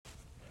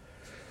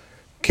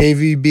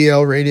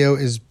KVBL Radio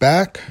is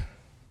back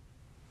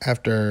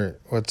after,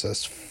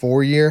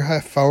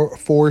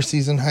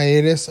 4-season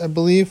hiatus, I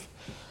believe.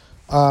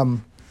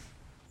 In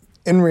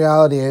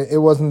reality,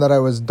 it wasn't that I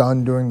was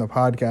done doing the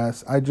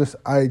podcast.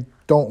 I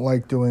don't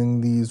like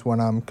doing these when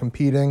I'm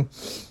competing.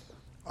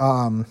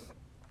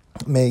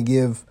 May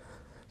give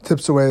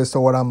tips away as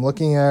to what I'm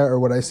looking at or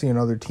what I see in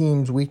other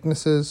teams'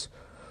 weaknesses.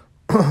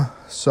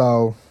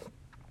 So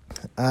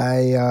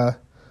I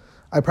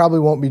probably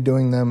won't be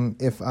doing them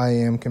if I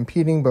am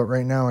competing, but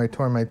right now I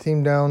tore my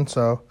team down,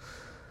 so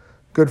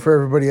good for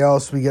everybody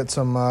else. We get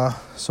some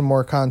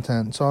more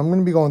content. So I'm going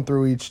to be going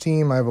through each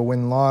team. I have a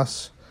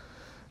win-loss,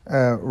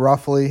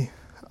 roughly,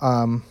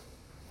 and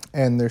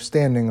their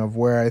standing of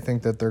where I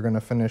think that they're going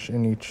to finish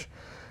in each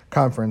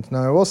conference.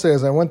 Now, I will say,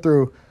 as I went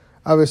through,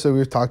 obviously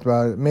we've talked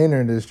about it,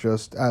 Maynard is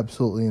just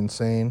absolutely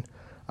insane.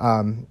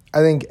 I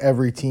think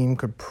every team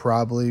could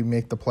probably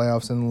make the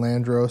playoffs in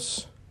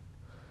Landros.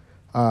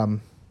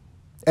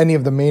 Any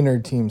of the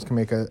Maynard teams can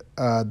make the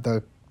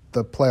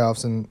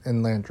playoffs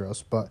in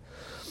Landros, but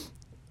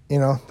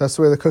that's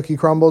the way the cookie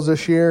crumbles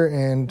this year,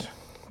 and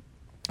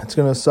it's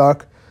gonna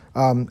suck.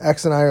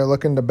 X and I are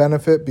looking to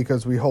benefit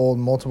because we hold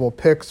multiple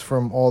picks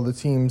from all the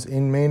teams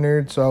in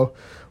Maynard, so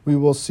we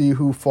will see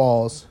who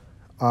falls.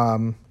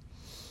 But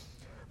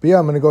yeah,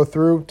 I'm gonna go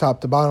through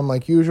top to bottom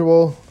like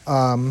usual.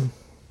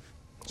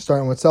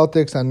 Starting with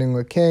Celtics, ending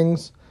with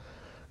Kings.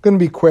 Gonna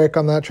be quick.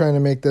 I'm not trying to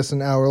make this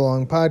an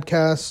hour-long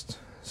podcast.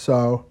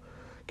 So,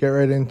 get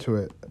right into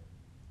it.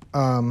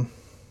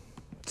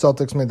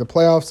 Celtics made the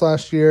playoffs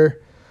last year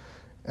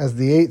as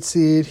the 8th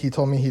seed. He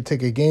told me he'd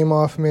take a game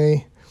off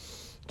me,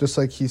 just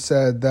like he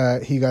said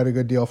that he got a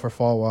good deal for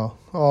Falwell.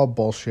 All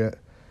bullshit.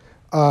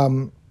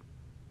 I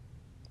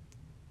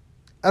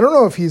don't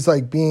know if he's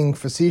being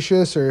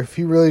facetious or if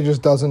he really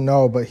just doesn't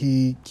know, but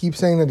he keeps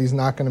saying that he's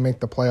not going to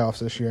make the playoffs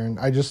this year, and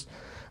I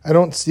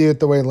don't see it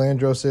the way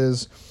Landros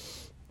is.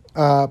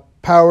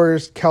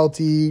 Powers,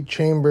 Kelty,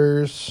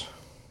 Chambers,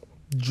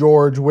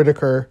 George,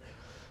 Whitaker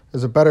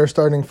is a better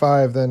starting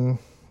five than,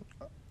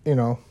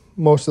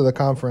 most of the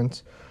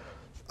conference.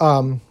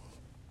 Again,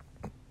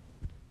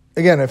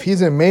 if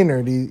he's in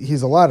Maynard,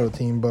 he's a lotto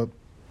team, but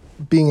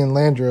being in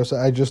Landros,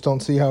 I just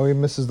don't see how he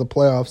misses the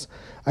playoffs.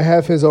 I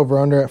have his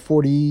over-under at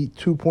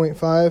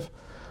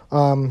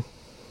 42.5.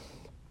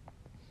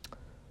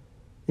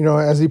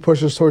 As he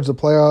pushes towards the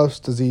playoffs,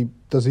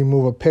 does he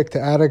move a pick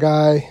to add a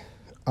guy?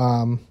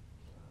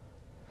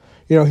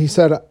 He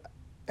said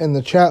in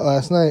the chat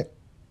last night,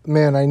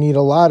 man, I need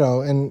a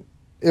lotto. And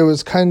it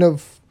was kind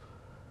of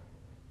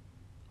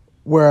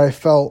where I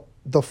felt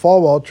the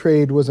Falwell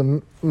trade was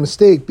a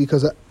mistake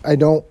because I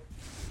don't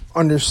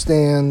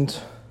understand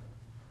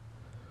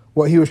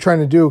what he was trying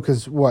to do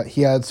because,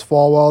 he adds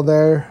Falwell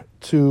there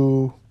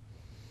to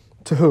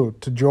who?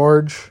 To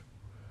George.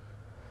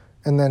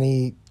 And then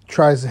he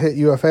tries to hit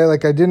UFA. I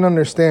didn't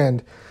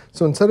understand.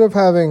 So instead of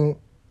having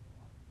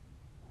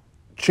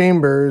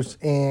Chambers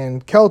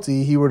and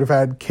Kelty, he would have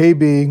had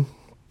KB,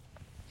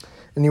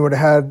 and he would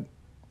have had,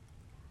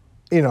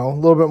 a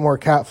little bit more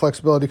cap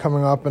flexibility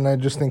coming up, and I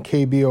just think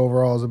KB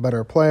overall is a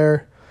better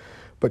player.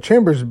 But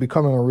Chambers is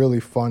becoming a really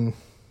fun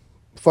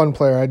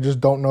player. I just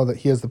don't know that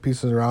he has the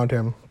pieces around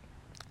him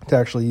to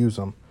actually use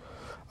them.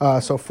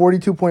 So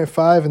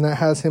 42.5, and that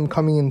has him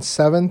coming in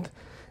 7th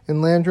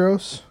in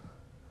Landros.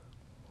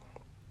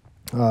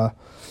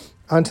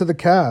 Onto the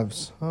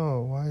Cavs.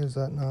 Oh, why is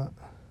that not?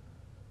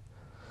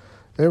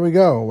 There we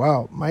go.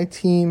 Wow, my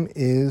team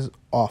is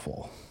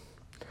awful.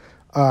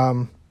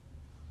 My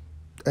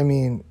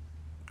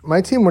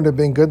team would have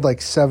been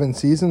good 7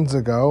 seasons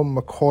ago.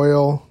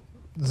 McCoyle,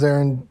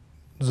 Zaran,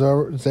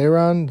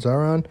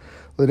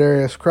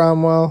 Ladarius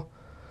Cromwell,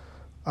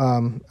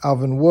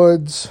 Alvin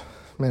Woods.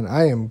 Man,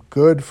 I am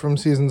good from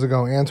seasons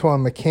ago.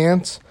 Antoine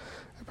McCants.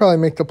 I probably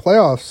make the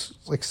playoffs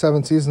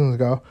 7 seasons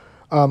ago.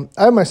 I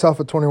have myself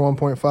at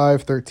 21.5,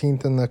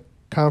 13th in the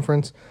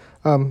conference.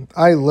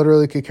 I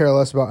literally could care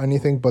less about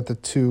anything but the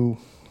 2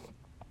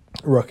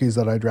 rookies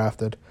that I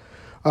drafted.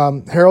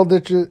 Harold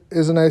Ditch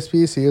is a nice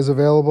piece. He is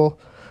available.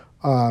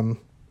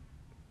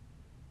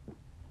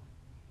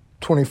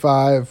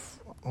 25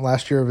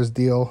 last year of his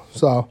deal.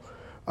 So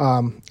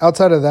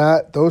outside of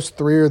that, those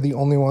 3 are the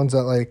only ones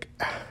that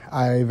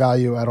I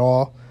value at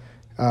all.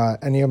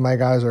 Any of my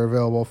guys are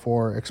available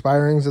for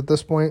expirings at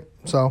this point.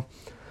 So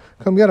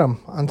come get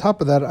them. On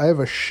top of that, I have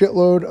a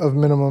shitload of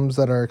minimums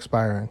that are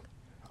expiring.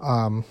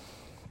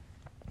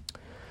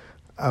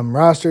 I'm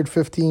rostered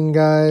 15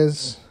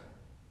 guys,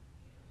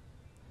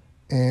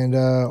 and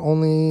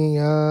only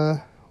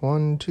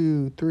 1,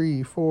 2,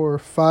 3, 4,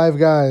 5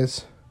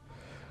 guys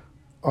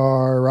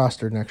are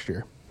rostered next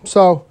year.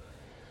 So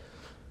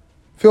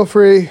feel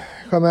free,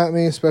 come at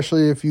me,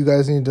 especially if you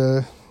guys need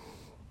to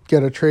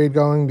get a trade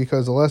going,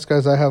 because the less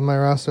guys I have on my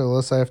roster, the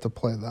less I have to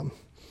play them.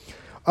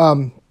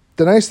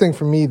 The nice thing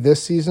for me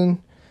this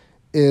season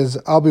is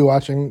I'll be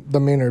watching the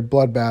Maynard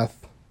Bloodbath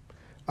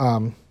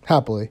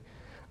happily.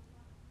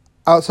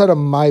 Outside of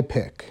my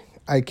pick,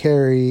 I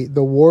carry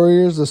the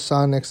Warriors, the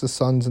Sonics, the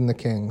Suns, and the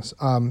Kings.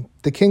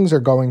 The Kings are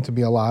going to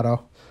be a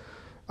lotto.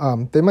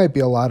 They might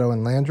be a Lotto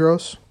and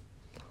Landros,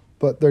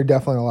 but they're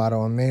definitely a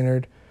Lotto and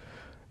Maynard.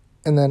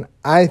 And then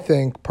I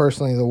think,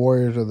 personally, the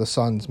Warriors or the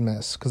Suns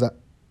miss because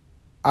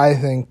I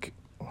think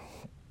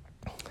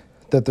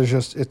that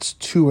it's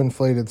too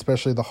inflated,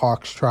 especially the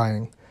Hawks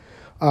trying.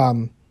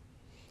 The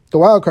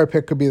wild card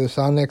pick could be the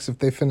Sonics if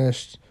they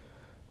finished,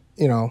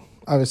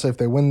 obviously if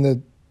they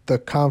win the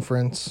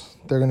conference,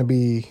 they're going to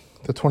be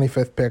the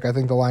 25th pick. I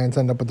think the Lions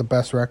end up with the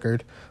best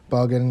record, but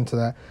I'll get into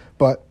that.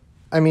 But,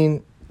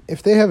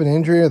 if they have an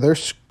injury or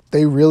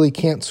they really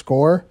can't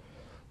score,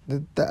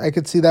 I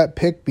could see that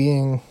pick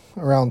being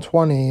around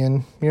 20,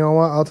 and you know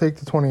what? I'll take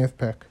the 20th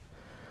pick.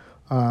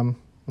 All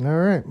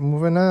right,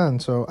 moving on.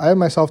 So I have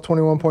myself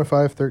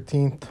 21.5,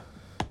 13th.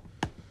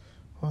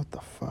 What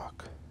the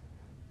fuck?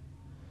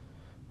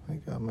 My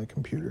God, my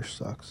computer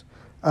sucks.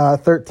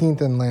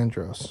 13th in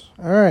Landros.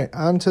 All right,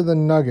 on to the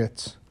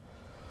Nuggets.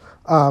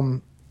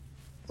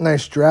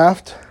 Nice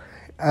draft.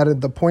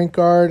 Added the point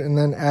guard and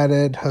then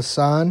added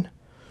Hassan.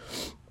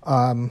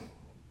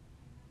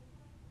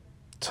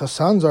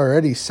 Hassan's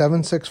already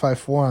 7'6",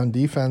 5'4" on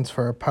defense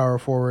for a power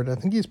forward. I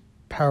think he's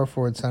power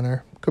forward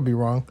center. Could be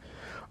wrong.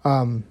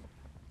 To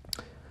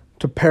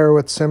pair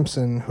with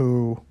Simpson,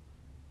 who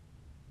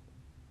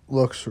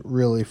looks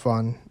really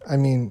fun.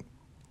 8'5",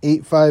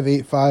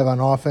 8'5" on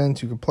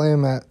offense. You could play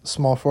him at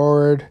small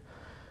forward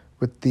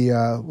with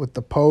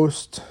the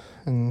post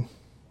and,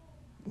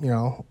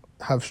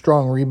 have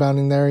strong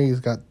rebounding there.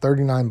 He's got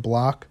 39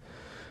 block.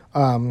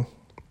 And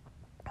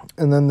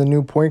then the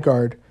new point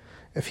guard,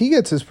 if he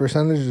gets his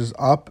percentages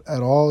up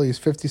at all, he's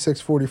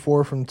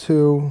 56-44 from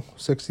 2,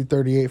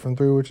 60-38 from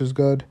 3, which is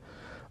good.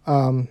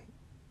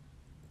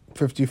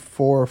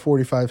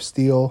 54-45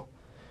 steal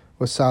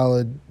with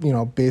solid,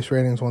 base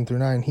ratings 1 through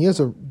 9. They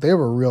have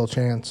a real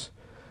chance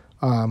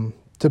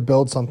to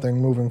build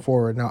something moving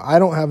forward. Now, I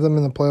don't have them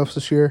in the playoffs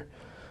this year,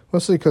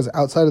 mostly because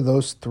outside of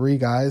those 3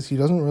 guys, he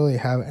doesn't really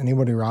have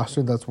anybody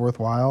rostered that's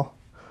worthwhile.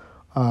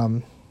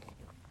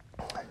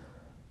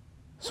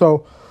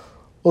 So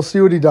we'll see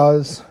what he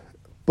does.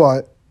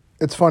 But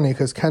it's funny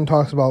because Ken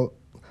talks about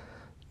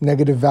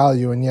negative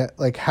value, and yet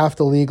half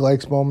the league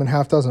likes Bowman,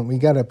 half doesn't. We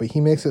get it, but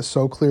he makes it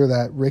so clear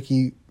that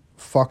Ricky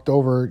fucked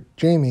over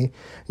Jamie,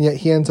 and yet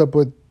he ends up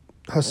with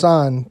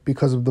Hassan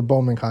because of the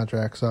Bowman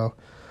contract. So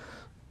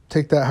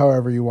take that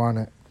however you want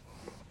it.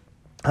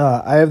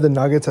 I have the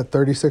Nuggets at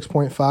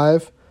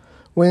 36.5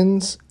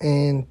 wins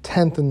and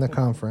 10th in the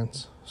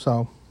conference.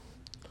 So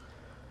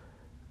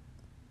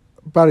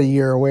about a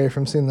year away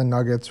from seeing the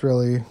Nuggets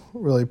really,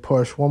 really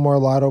push. One more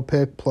lotto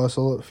pick plus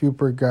a few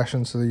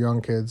progressions to the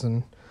young kids,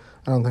 and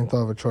I don't think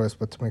they'll have a choice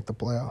but to make the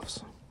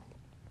playoffs.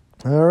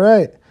 All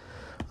right,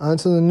 on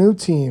to the new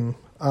team,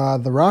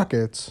 the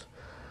Rockets.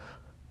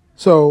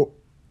 So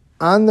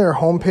on their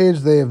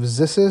homepage they have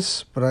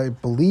Zissis, but I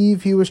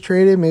believe he was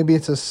traded. Maybe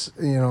it's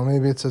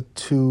a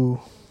two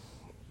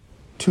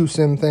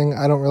sim thing.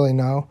 I don't really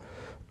know.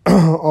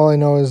 All I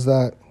know is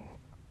that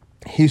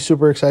he's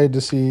super excited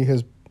to see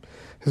his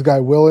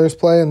guy Willers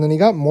play, and then he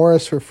got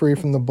Morris for free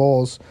from the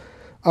Bulls.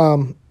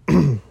 I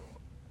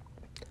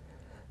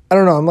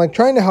don't know. I'm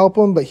trying to help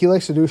him, but he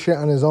likes to do shit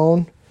on his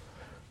own.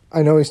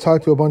 I know he's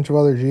talked to a bunch of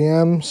other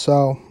GMs,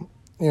 so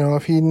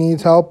if he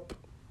needs help,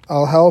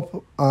 I'll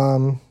help.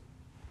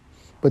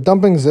 But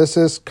dumping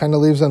Zissis kind of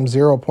leaves them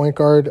 0 point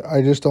guard.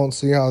 I just don't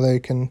see how they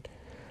can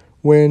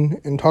win.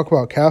 And talk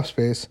about cap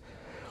space.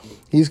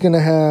 He's going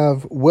to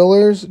have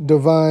Willers,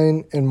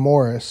 Devine, and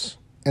Morris,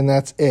 and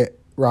that's it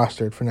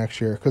rostered for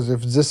next year. Because if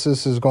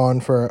Zissis is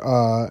gone for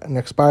an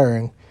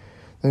expiring,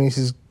 then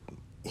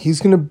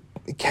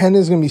Ken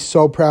is going to be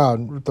so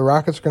proud. The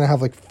Rockets are going to have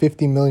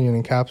 $50 million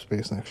in cap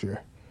space next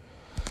year.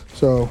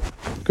 So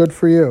good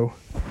for you.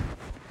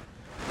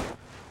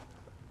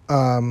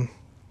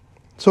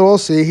 So we'll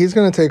see. He's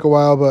going to take a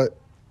while, but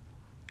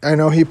I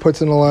know he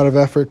puts in a lot of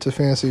effort to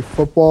fantasy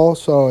football.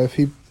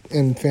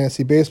 In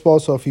fantasy baseball,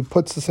 so if he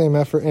puts the same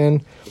effort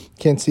in,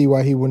 can't see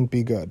why he wouldn't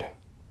be good.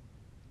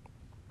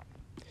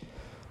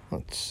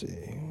 Let's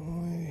see.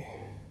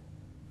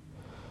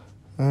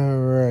 All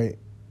right.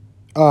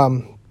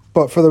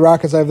 But for the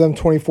Rockets, I have them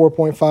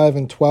 24.5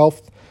 and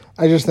 12th.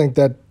 I just think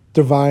that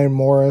Devine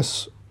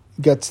Morris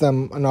gets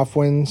them enough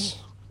wins.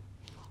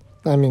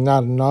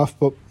 Not enough,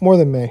 but more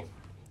than me.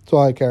 That's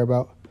all I care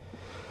about.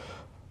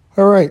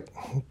 All right,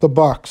 the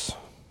Bucks.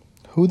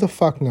 Who the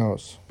fuck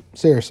knows?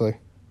 Seriously.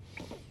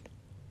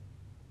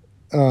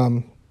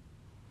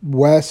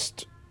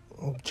 West,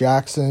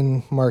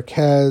 Jackson,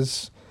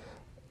 Marquez.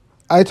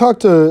 I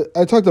talked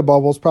to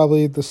Bubbles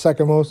probably the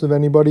second most of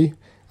anybody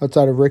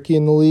outside of Ricky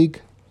in the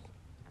league.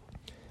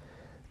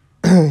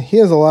 He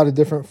has a lot of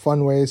different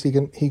fun ways he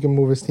can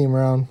move his team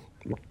around.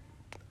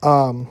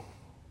 I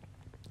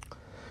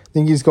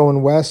think he's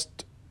going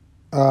West,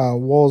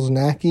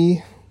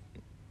 Wozniacki,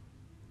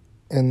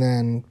 and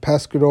then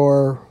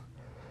Pescador,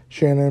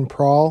 Shannon,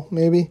 Prawl,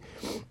 maybe.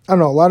 I don't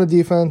know, a lot of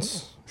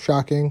defense,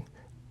 shocking.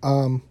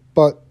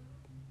 But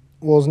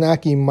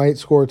Wozniacki might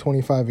score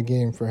 25 a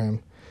game for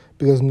him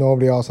because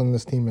nobody else on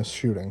this team is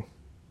shooting.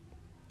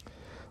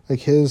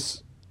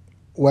 His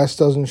West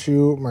doesn't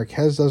shoot.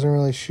 Marquez doesn't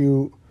really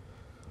shoot.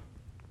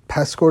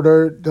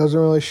 Pescador doesn't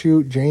really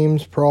shoot.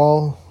 James,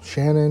 Prawl,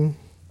 Shannon.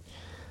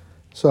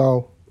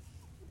 So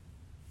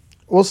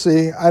we'll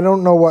see. I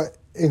don't know what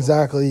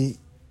exactly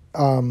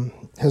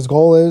his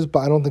goal is, but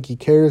I don't think he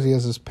cares. He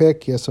has his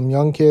pick. He has some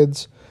young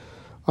kids.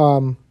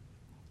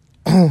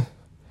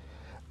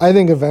 I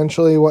think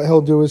eventually what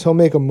he'll do is he'll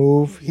make a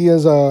move. He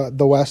has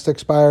the West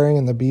expiring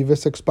and the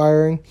Beavis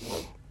expiring.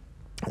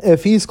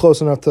 If he's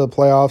close enough to the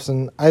playoffs,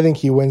 and I think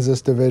he wins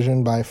this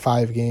division by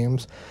 5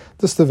 games,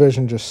 this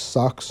division just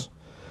sucks.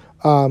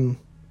 I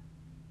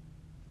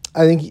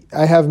think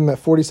I have him at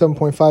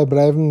 47.5, but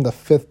I have him the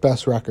 5th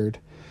best record,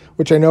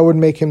 which I know would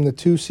make him the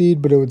 2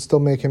 seed, but it would still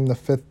make him the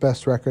 5th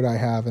best record I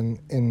have in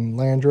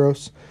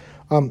Landros.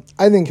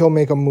 I think he'll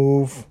make a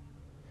move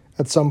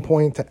at some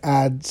point to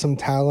add some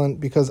talent,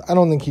 because I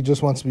don't think he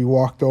just wants to be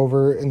walked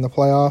over in the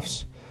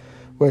playoffs,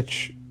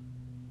 which,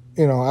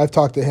 I've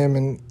talked to him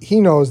and he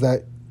knows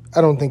that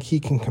I don't think he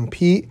can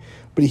compete,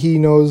 but he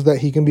knows that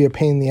he can be a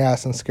pain in the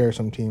ass and scare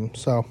some teams.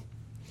 So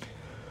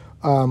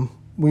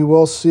we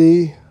will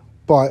see,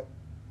 but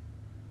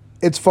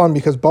it's fun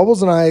because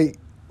Bubbles and I,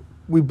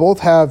 we both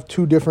have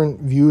 2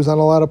 different views on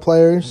a lot of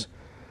players,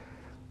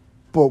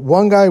 but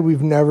one guy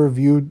we've never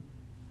viewed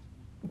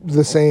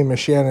the same as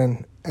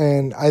Shannon.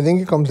 And I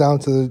think it comes down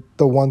to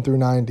the 1 through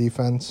 9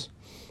 defense.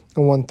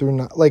 And 1 through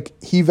 9. Like,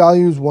 he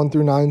values 1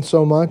 through 9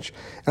 so much.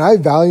 And I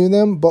value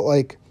them, but,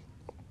 like,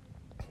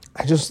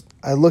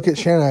 I look at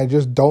Shannon, I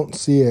just don't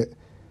see it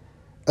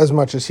as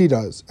much as he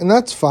does. And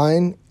that's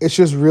fine. It's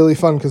just really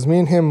fun because me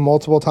and him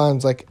multiple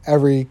times, like,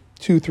 every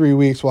 2-3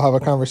 weeks, we'll have a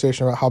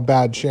conversation about how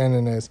bad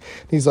Shannon is.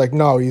 He's like,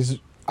 no,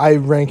 I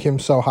rank him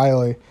so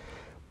highly.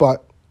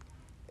 But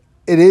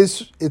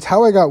it's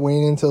how I got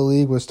Wayne into the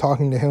league, was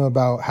talking to him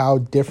about how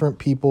different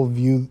people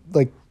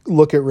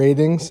look at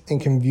ratings and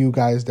can view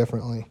guys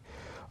differently.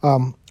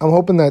 I'm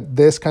hoping that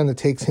this kind of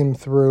takes him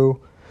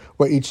through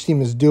what each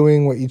team is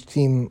doing, what each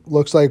team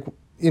looks like,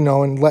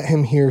 and let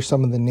him hear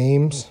some of the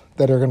names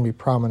that are going to be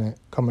prominent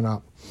coming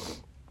up.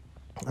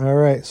 All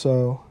right,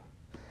 so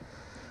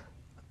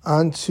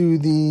on to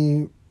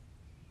the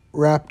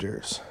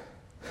Raptors.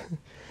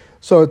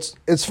 So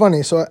it's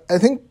funny. So I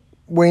think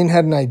Wayne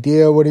had an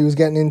idea what he was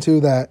getting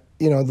into, that,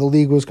 the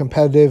league was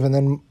competitive, and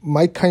then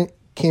Mike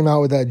came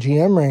out with that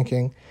GM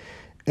ranking,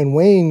 and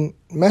Wayne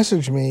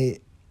messaged me,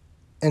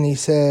 and he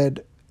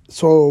said,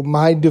 so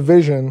my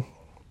division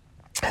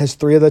has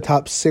 3 of the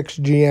top 6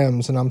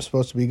 GMs, and I'm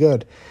supposed to be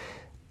good.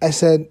 I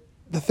said,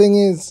 the thing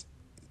is,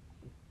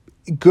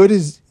 good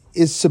is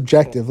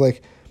subjective.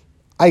 Like,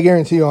 I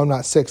guarantee you I'm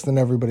not 6th in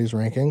everybody's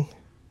ranking.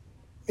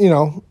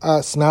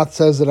 Snath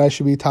says that I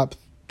should be top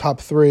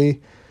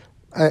 3.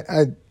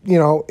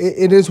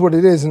 It is what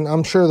it is, and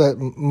I'm sure that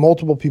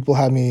multiple people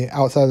have me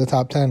outside the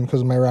top 10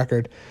 because of my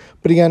record.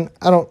 But again,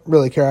 I don't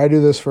really care. I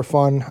do this for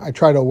fun. I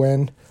try to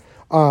win.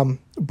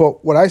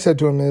 But what I said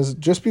to him is,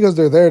 just because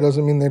they're there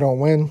doesn't mean they don't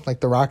win. Like,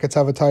 the Rockets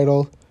have a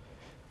title.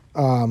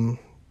 But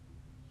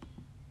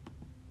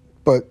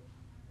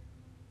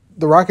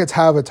the Rockets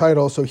have a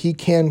title, so he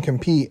can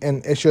compete.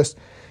 And it's just,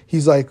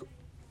 he's like,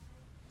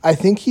 I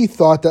think he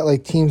thought that,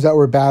 like, teams that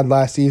were bad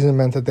last season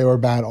meant that they were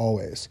bad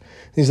always.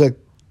 He's like,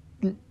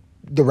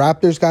 the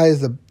Raptors guy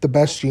is the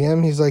best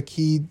GM. He's like,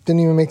 he didn't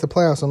even make the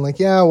playoffs. I'm like,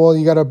 yeah, well,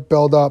 you got to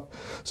build up.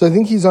 So I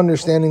think he's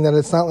understanding that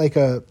it's not like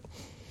a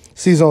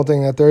seasonal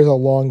thing, that there is a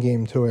long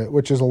game to it,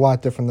 which is a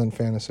lot different than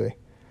fantasy.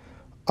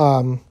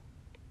 The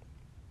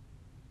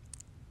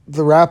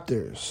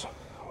Raptors,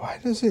 why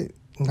does it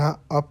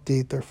not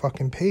update their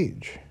fucking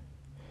page?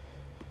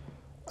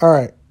 All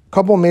right,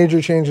 couple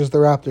major changes the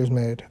Raptors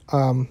made.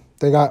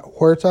 They got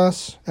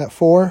Huertas at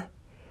 4,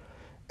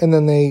 and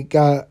then they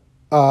got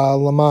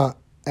Lamont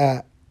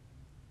at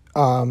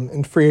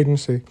in free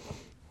agency.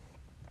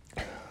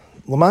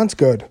 Lamont's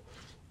good.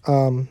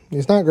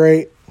 He's not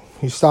great.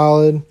 He's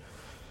solid.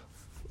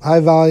 High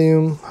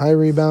volume, high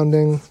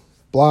rebounding,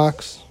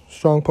 blocks,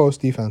 strong post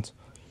defense.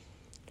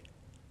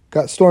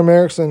 Got Storm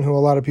Erickson, who a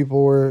lot of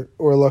people were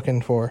looking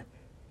for.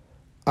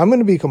 I'm going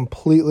to be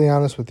completely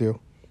honest with you.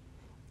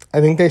 I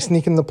think they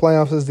sneak in the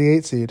playoffs as the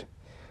 8 seed.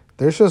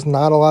 There's just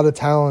not a lot of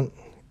talent,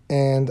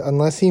 and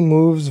unless he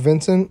moves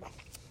Vincent,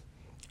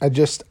 I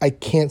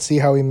can't see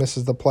how he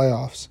misses the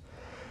playoffs.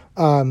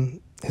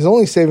 His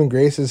only saving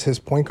grace is his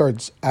point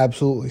guards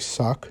absolutely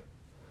suck.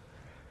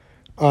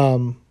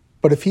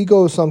 But if he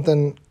goes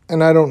something,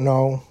 and I don't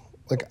know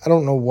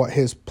what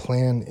his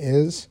plan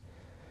is,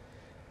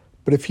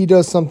 but if he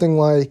does something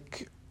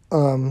like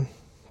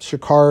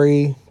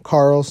Sha'Carri,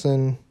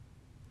 Carlson,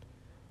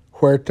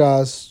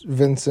 Huertas,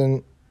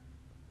 Vincent,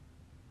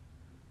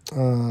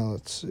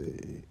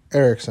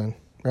 Erickson,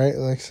 right?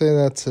 Like, say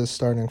that's his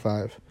starting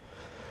 5.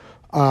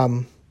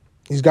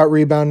 He's got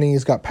rebounding,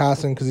 he's got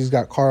passing because he's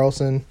got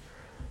Carlson.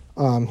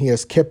 He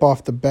has Kip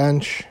off the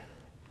bench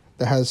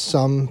that has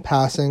some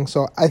passing.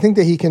 So I think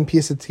that he can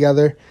piece it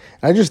together.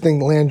 I just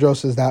think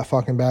Landros is that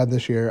fucking bad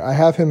this year. I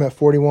have him at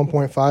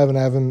 41.5, and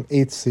I have him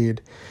 8th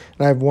seed.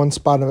 And I have one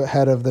spot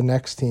ahead of the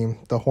next team,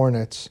 the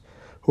Hornets,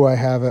 who I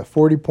have at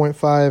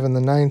 40.5 and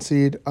the 9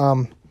 seed.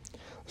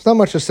 There's not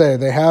much to say.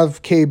 They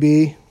have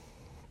KB,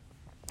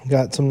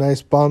 got some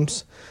nice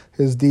bumps.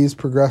 His D's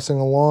progressing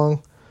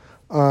along.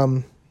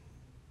 But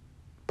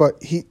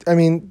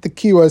the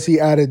key was he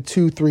added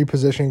 2-3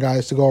 position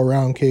guys to go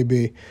around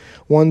KB.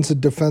 One's a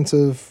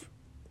defensive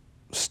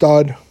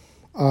stud.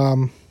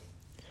 Can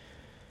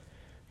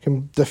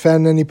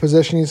defend any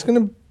position. He's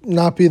going to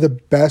not be the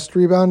best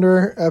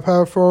rebounder at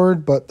power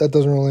forward, but that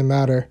doesn't really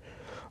matter.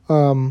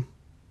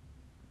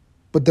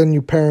 But then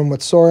you pair him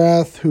with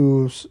Sorath,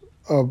 who's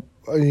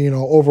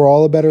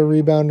overall a better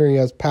rebounder. He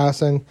has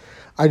passing.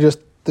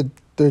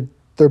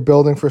 They're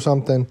building for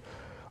something.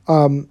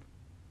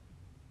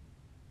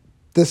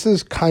 This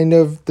is kind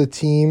of the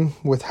team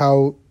with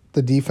how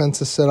the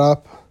defense is set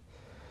up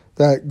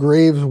that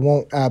Graves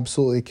won't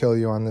absolutely kill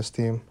you on this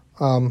team.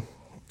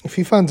 If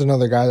he finds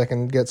another guy that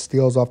can get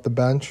steals off the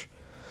bench,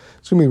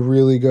 it's going to be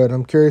really good.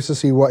 I'm curious to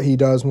see what he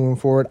does moving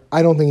forward.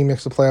 I don't think he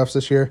makes the playoffs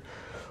this year.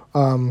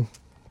 Outside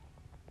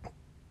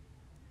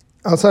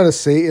of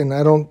Satan,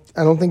 I don't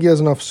think he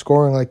has enough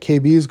scoring. Like,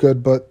 KB is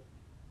good, but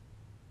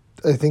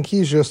I think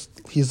he's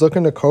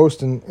looking to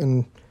coast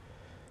and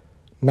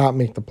not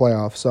make the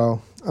playoffs.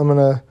 So I'm going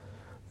to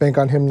bank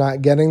on him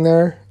not getting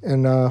there,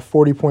 and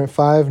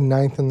 40.5,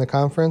 ninth in the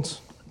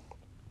conference.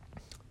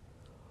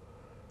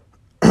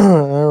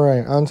 All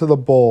right, on to the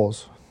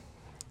Bulls.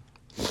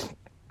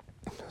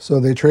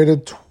 So they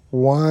traded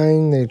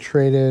Twine. They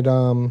traded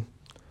whoever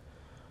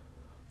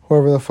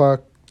the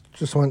fuck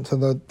just went to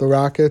the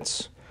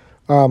Rockets.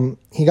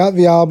 He got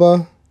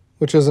Villalba,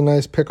 which is a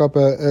nice pickup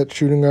at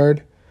shooting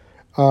guard.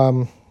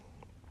 Got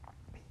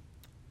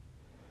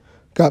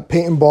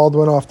Peyton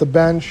Baldwin off the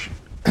bench.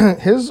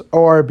 His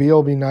ORB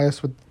will be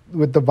nice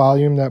with the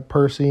volume that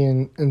Percy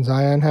and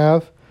Zion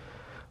have.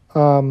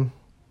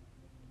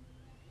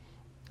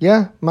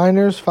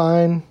 Minor's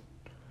fine.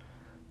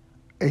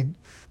 I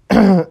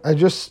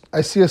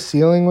see a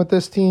ceiling with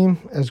this team.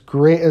 As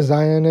great as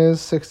Zion is,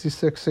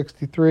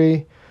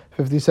 66-63,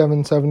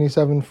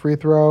 57-77 free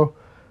throw.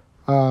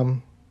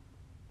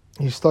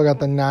 He's still got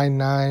the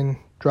 9-9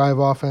 drive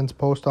offense,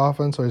 post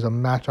offense, so he's a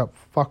matchup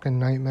fucking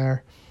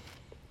nightmare.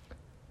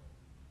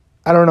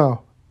 I don't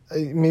know.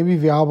 Maybe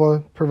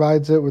Villalba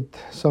provides it with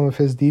some of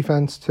his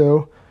defense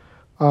too.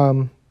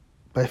 But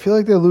I feel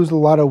like they lose a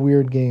lot of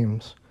weird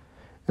games.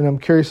 And I'm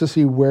curious to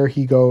see where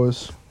he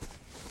goes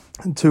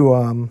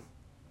to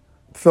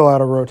fill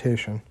out a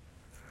rotation.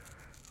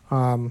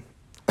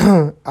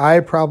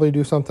 I probably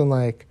do something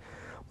like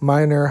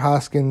Minor,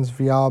 Hoskins,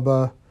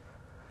 Villalba,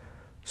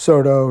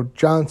 Soto,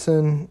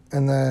 Johnson,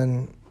 and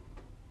then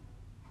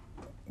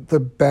the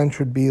bench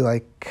would be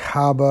like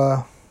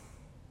Kaba,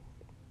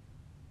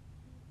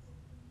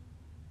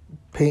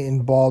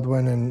 Peyton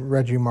Baldwin, and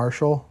Reggie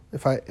Marshall.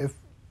 If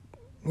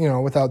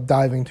without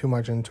diving too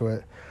much into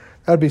it,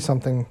 that'd be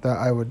something that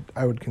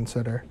I would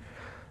consider.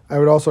 I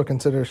would also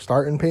consider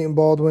starting Peyton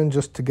Baldwin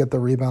just to get the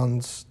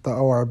rebounds, the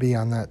ORB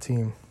on that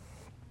team.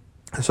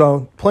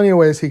 So plenty of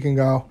ways he can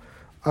go.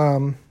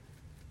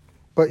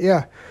 But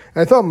yeah,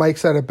 and I thought Mike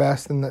said it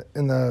best in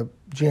the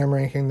GM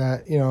ranking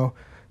that,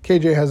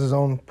 KJ has his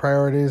own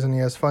priorities and he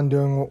has fun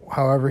doing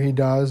however he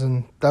does,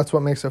 and that's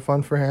what makes it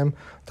fun for him.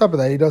 On top of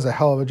that, he does a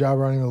hell of a job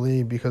running the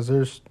league because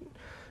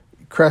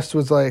Crest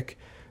was like,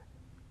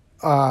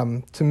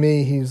 to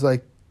me, he's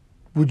like,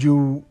 would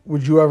you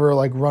ever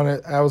like run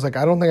it? I was like,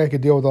 I don't think I could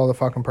deal with all the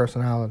fucking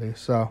personality.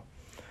 So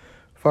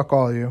fuck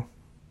all of you.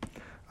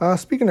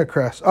 Speaking of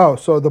Crest,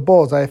 so the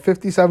Bulls, I have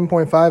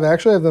 57.5. I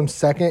actually have them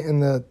second in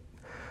the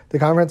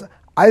conference.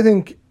 I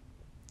think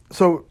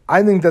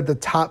that the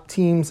top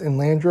teams in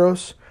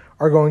Landros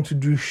are going to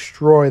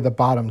destroy the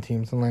bottom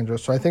teams in Landros.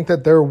 So I think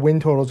that their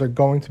win totals are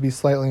going to be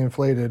slightly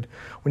inflated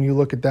when you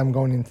look at them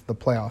going into the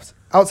playoffs.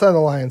 Outside of the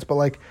Lions, but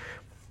like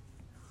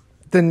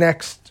the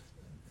next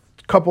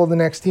couple of the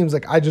next teams,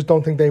 like I just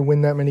don't think they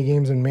win that many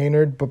games in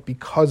Maynard, but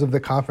because of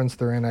the conference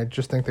they're in, I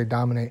just think they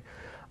dominate.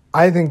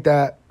 I think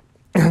that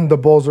the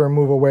Bulls are a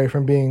move away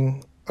from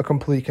being a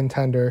complete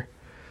contender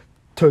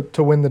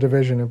to win the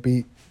division and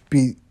beat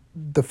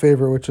the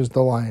favorite, which is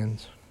the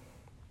Lions.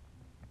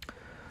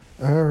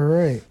 All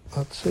right,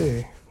 let's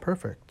see.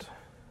 Perfect.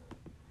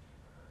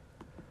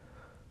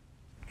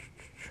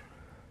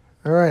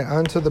 All right,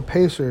 on to the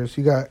Pacers.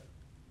 You got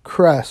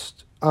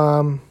Crest.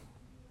 I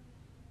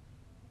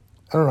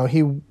don't know.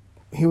 He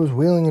was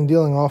wheeling and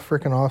dealing all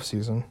freaking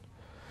offseason.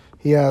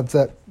 He has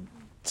that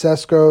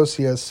Seskos.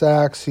 He has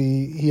Sachs.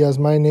 He has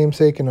my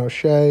namesake in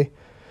O'Shea.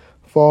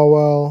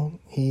 Falwell.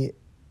 He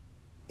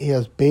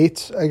has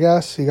Bates, I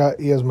guess. He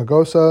has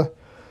Magosa.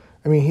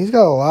 I mean, he's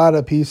got a lot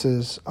of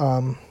pieces.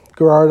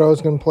 Gerardo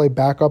is going to play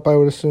backup, I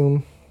would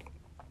assume.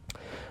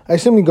 I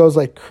assume he goes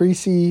like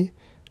Creasy,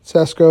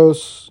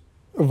 Seskos,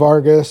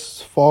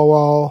 Vargas,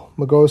 Falwell,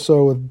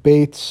 Magosa with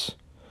Bates,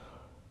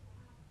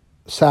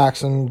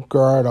 Sachs, and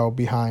Gerardo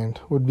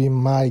behind would be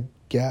my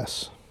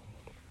guess.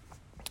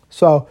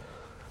 So,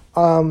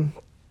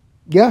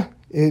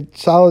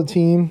 it's solid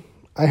team.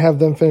 I have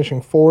them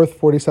finishing fourth,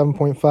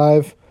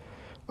 47.5.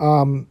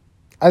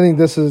 I think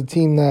this is a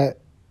team that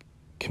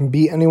can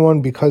beat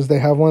anyone because they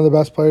have one of the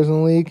best players in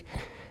the league.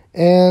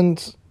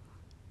 And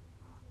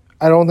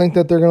I don't think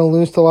that they're going to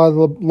lose to a lot of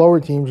the lower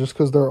teams just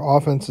because their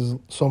offense is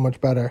so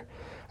much better.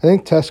 I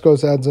think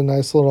Tesco's adds a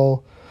nice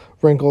little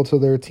wrinkle to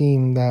their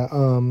team that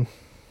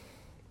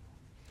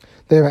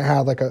they haven't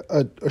had like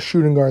a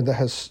shooting guard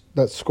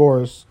that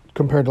scores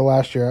compared to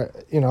last year.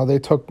 They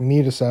took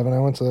me to 7. I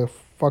went to the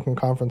fucking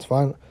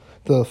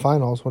the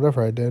finals,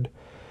 whatever I did.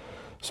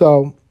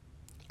 So,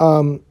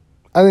 I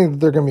think that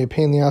they're going to be a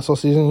pain in the ass all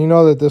season. You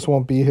know that this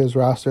won't be his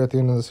roster at the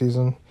end of the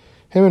season.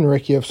 Him and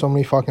Ricky have so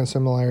many fucking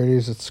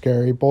similarities. It's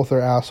scary. Both are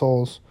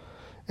assholes.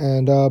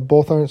 And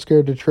both aren't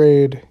scared to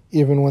trade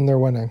even when they're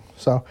winning.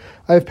 So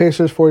I have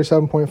Pacers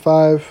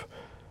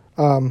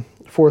 47.5,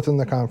 fourth in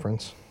the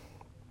conference.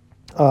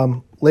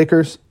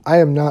 Lakers, I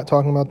am not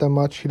talking about them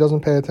much. He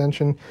doesn't pay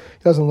attention.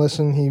 He doesn't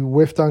listen. He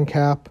whiffed on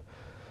Cap.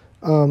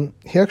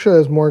 He actually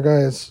has more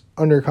guys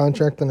under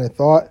contract than I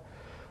thought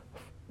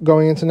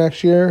going into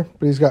next year.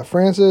 But he's got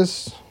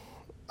Francis,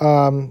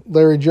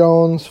 Larry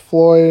Jones,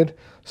 Floyd,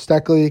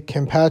 Steckley,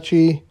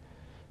 Campacci,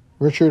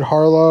 Richard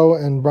Harlow,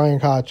 and Brian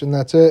Koch, and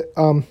that's it.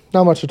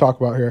 Not much to talk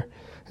about here.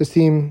 His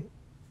team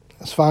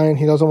is fine.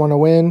 He doesn't want to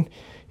win.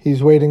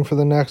 He's waiting for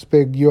the next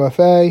big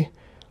UFA,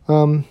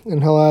 and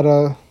he'll add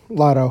a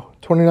lotto.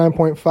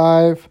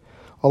 29.5,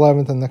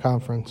 11th in the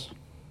conference.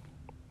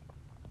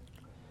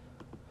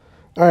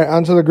 All right,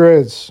 on to the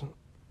Grizz.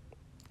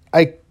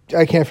 I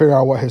can't figure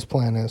out what his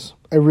plan is.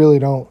 I really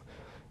don't.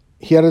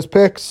 He had his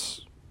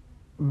picks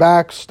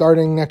back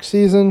starting next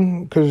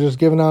season. Could have just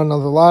given out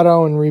another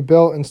lotto and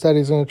rebuilt. Instead,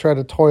 he's going to try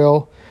to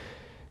toil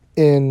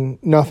in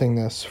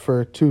nothingness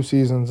for 2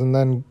 seasons. And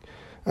then,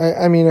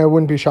 I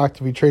wouldn't be shocked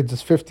if he trades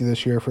his 50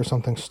 this year for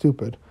something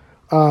stupid.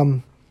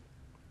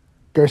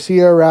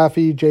 Garcia,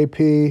 Rafi,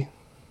 JP,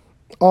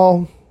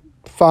 all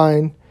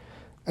fine.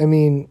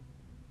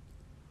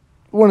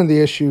 One of the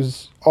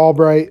issues,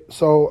 Albright.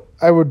 So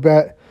I would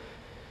bet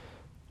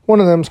one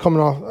of them's coming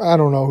off. I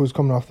don't know who's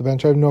coming off the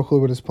bench. I have no clue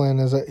what his plan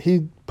is.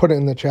 He put it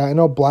in the chat. I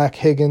know Black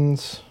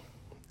Higgins.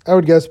 I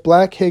would guess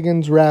Black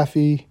Higgins,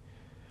 Rafi,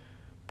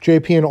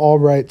 JP, and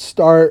Albright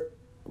start.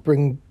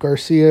 Bring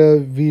Garcia,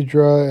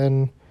 Vidra,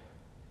 and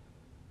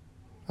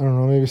I don't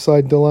know, maybe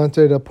slide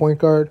Delonte to point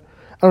guard.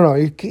 I don't know.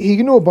 He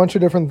can do a bunch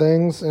of different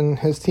things, and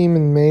his team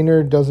in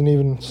Maynard doesn't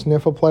even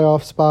sniff a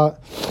playoff spot.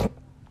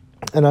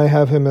 And I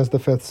have him as the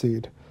 5th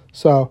seed.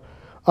 So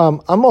I'm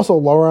also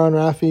lower on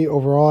Rafi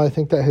overall. I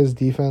think that his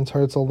defense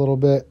hurts a little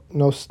bit.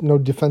 No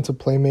defensive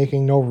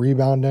playmaking, no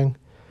rebounding.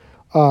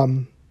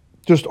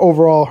 Just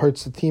overall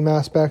hurts the team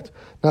aspect.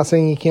 Not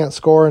saying he can't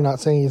score, not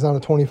saying he's not a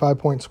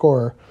 25-point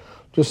scorer.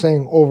 Just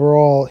saying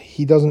overall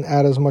he doesn't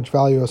add as much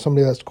value as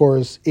somebody that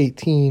scores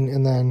 18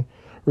 and then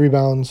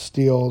rebounds,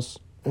 steals,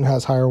 and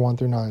has higher 1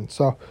 through 9.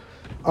 So,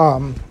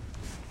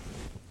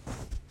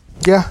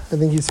 yeah, I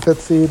think he's 5th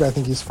seed. I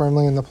think he's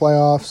firmly in the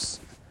playoffs.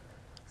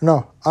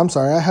 No, I'm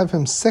sorry. I have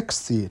him 6th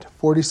seed,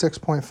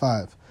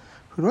 46.5.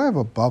 Who do I have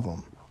above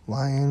him?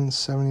 Lions,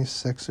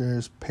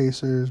 76ers,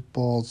 Pacers,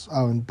 Bulls,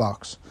 and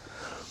Bucks.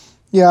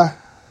 Yeah,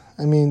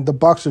 the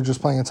Bucks are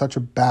just playing in such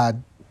a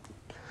bad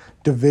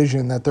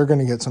division that they're going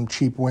to get some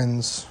cheap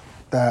wins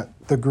that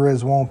the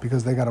Grizz won't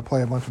because they got to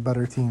play a bunch of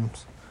better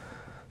teams.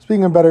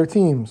 Speaking of better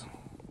teams,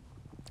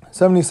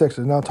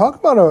 76ers. Now, talk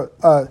about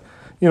the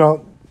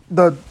GM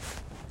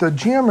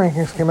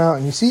rankings came out,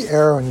 and you see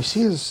Arrow, and you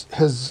see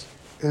his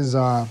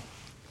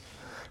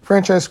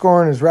franchise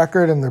score and his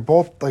record, and they're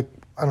both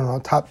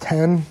top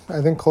 10.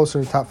 I think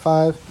closer to top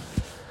 5,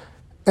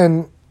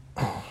 and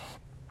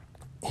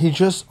he's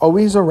just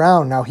always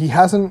around. Now he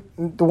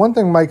hasn't. The one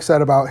thing Mike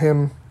said about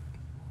him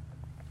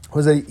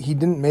was that he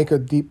didn't make a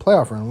deep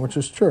playoff run, which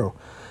is true.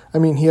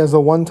 He has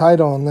the one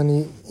title, and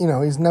then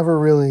he's never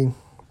really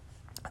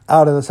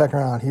out of the second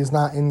round. He's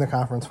not in the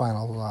conference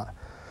finals a lot.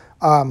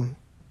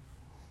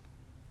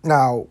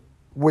 Now,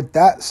 with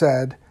that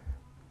said,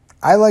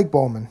 I like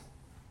Bowman.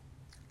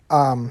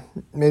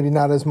 Maybe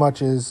not as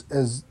much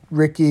as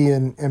Ricky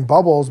and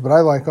Bubbles, but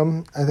I like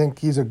him. I think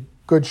he's a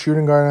good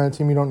shooting guard on a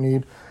team you don't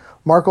need.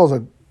 Markel's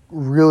a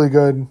really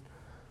good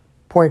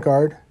point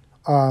guard.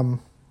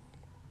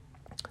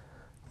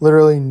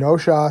 Literally no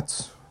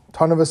shots,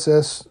 ton of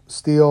assists,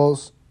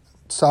 steals,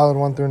 solid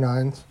 1 through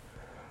 9s.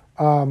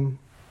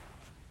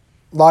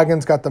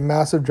 Logan's got the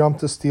massive jump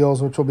to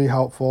steals, which will be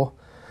helpful.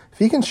 If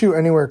he can shoot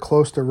anywhere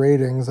close to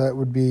ratings, that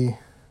would be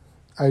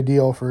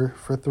ideal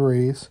for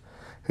threes.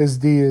 His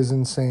D is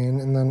insane.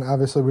 And then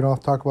obviously we don't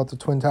have to talk about the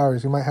Twin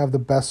Towers. He might have the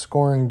best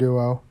scoring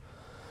duo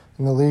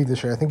in the league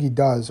this year. I think he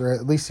does, or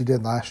at least he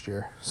did last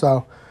year.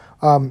 So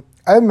I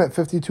have him at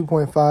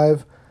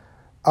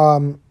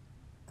 52.5.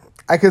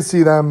 I could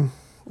see them,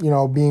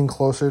 being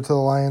closer to the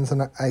Lions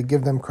than I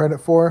give them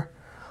credit for.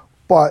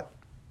 But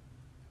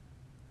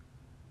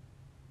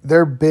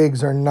their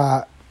bigs are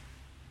not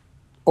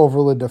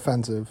overly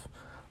defensive.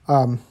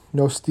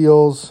 No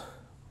steals,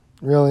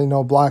 really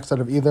no blocks out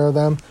of either of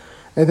them.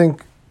 I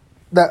think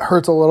that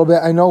hurts a little bit.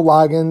 I know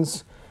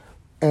Loggins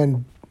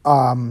and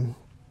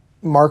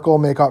Markel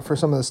make up for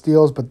some of the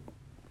steals, but,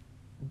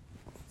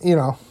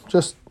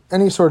 just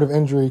any sort of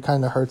injury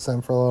kind of hurts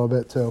them for a little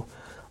bit too.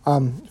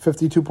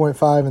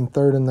 52.5 and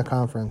third in the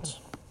conference.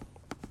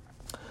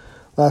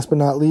 Last but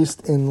not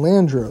least, in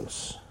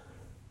Landros,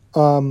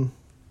 I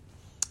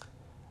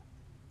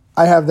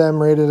have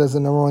them rated as the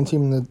number one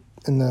team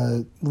in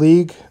the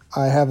league.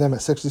 I have them at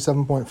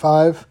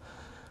 67.5.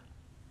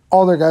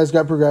 All their guys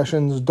got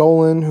progressions.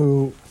 Dolan,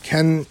 who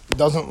Ken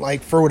doesn't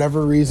like for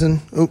whatever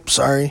reason. Oops,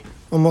 sorry.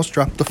 Almost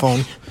dropped the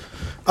phone.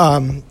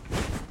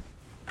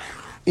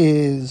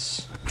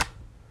 Is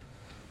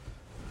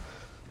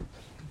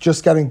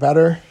just getting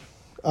better.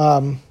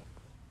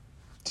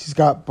 He's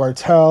got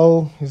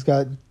Bartel. He's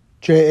got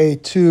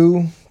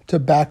JA2 to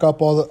back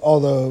up all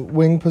the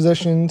wing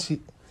positions.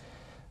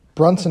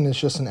 Brunson is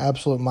just an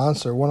absolute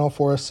monster.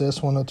 104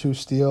 assists, 102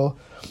 steal,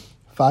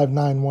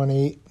 5'9",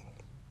 1'8"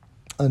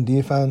 on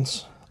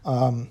defense.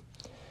 And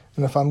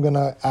if I'm going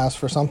to ask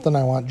for something,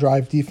 I want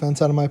drive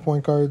defense out of my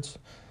point guards.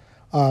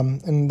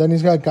 And then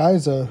he's got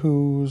Geiza,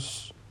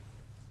 who's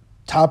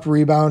top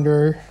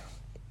rebounder,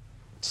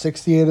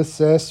 68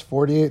 assists,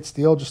 48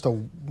 steal, just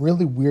a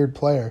really weird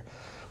player,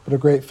 but a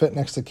great fit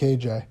next to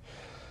KJ.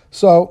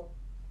 So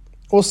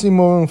we'll see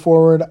moving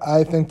forward.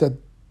 I think that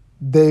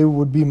they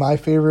would be my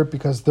favorite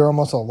because they're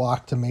almost a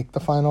lock to make the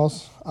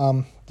finals.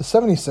 The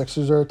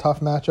 76ers are a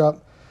tough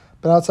matchup,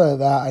 but outside of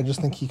that, I just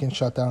think he can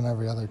shut down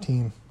every other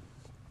team.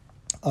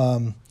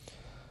 So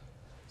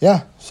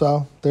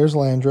there's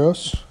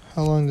Landros.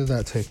 How long did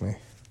that take me?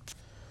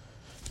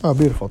 Oh,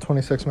 beautiful,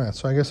 26 minutes.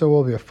 So I guess it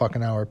will be a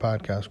fucking hour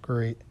podcast.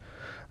 Great.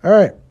 All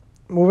right,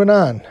 moving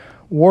on.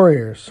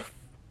 Warriors.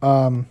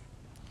 Now,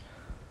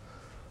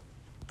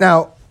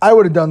 I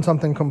would have done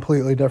something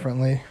completely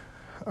differently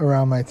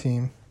around my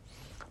team.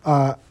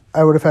 I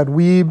would have had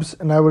Weebs,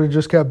 and I would have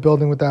just kept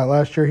building with that.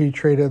 Last year, he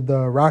traded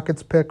the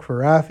Rockets pick for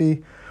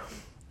Rafi.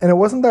 And it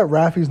wasn't that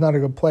Rafi's not a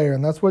good player,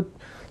 and that's what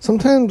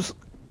sometimes,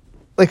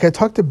 like I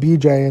talked to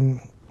BJ, and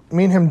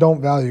me and him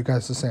don't value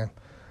guys the same.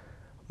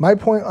 My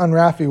point on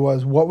Rafi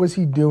was, what was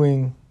he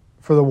doing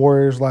for the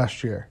Warriors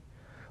last year?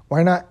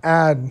 Why not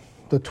add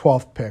the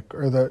 12th pick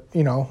or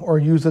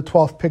use the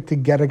 12th pick to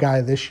get a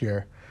guy this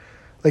year?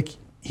 Like,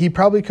 he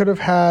probably could have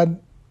had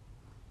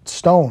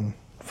Stone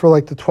for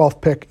like the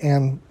 12th pick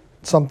and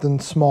something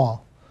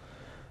small.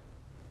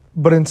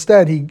 But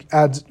instead, he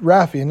adds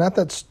Rafi. And not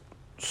that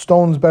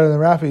Stone's better than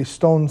Rafi.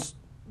 Stone's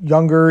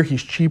younger.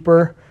 He's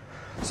cheaper.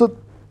 So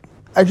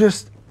I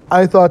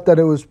thought that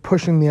it was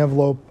pushing the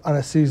envelope on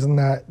a season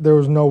that there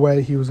was no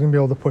way he was going to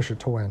be able to push it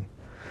to win.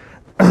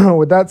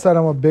 With that said,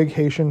 I'm a big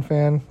Haitian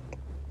fan.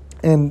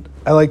 And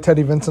I like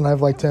Teddy Vincent.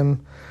 I've liked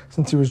him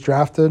since he was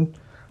drafted.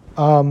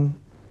 I'm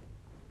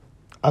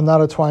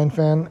not a Twine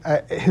fan.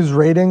 His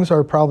ratings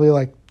are probably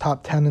like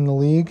top 10 in the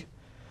league.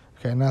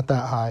 Okay, not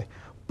that high.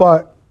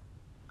 But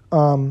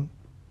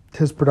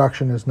his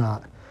production is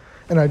not.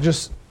 And I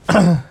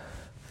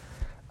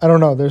don't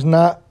know. There's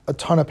not a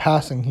ton of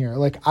passing here.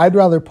 Like, I'd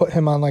rather put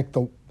him on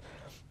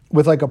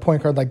with a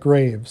point guard like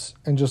Graves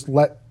and just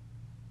let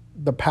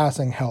the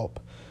passing help.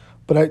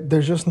 But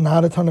there's just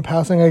not a ton of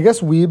passing. I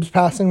guess Weeb's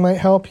passing might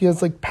help. He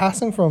has like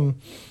passing from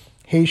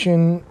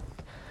Haitian.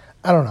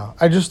 I don't know.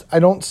 I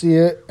don't see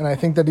it, and I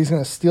think that he's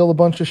going to steal a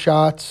bunch of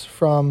shots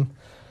from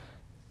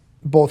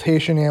both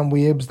Haitian and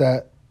Weebs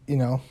that,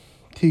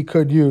 he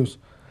could use.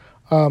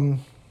 I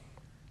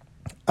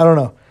don't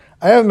know.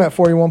 I have him at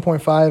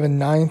 41.5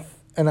 and 9th,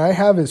 and I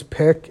have his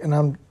pick, and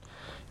I'm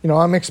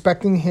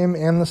expecting him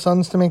and the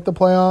Suns to make the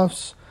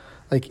playoffs.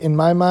 Like, in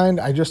my mind,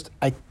 I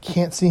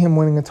can't see him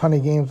winning a ton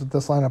of games with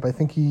this lineup. I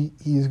think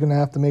he's going to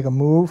have to make a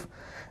move,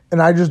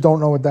 and I just don't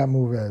know what that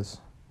move is.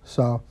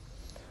 So,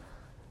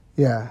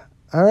 yeah.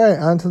 All right,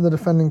 on to the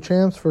defending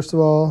champs.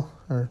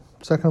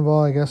 Second of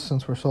all, I guess,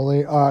 since we're so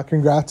late.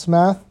 Congrats,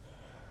 Math.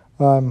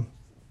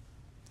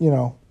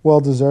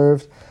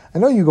 Well-deserved. I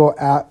know you go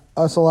at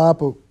us a lot,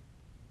 but,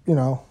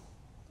 I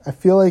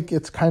feel like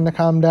it's kind of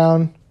calmed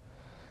down.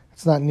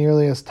 It's not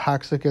nearly as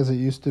toxic as it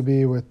used to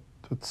be with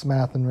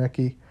Smath and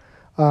Ricky.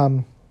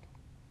 I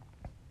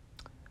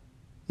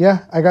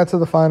got to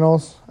the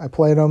finals. I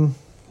played him.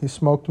 He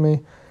smoked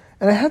me.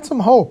 And I had some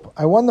hope.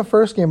 I won the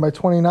first game by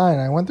 29.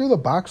 I went through the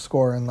box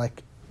score and, I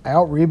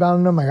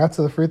out-rebounded him. I got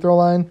to the free throw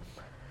line,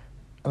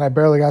 and I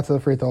barely got to the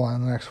free throw line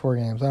in the next 4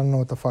 games. I don't know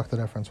what the fuck the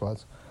difference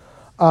was.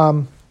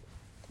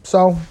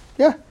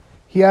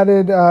 He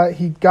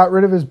got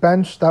rid of his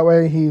bench. That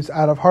way he's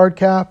out of hard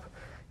cap.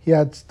 He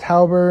adds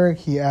Tauber.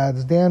 He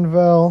adds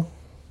Danville.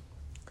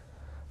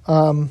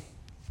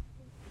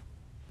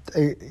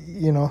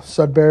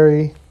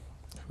 Sudbury,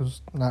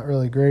 who's not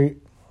really great.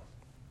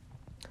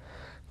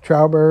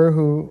 Trauber,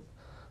 who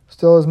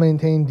still has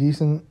maintained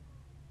decent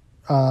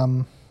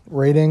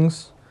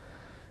ratings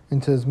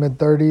into his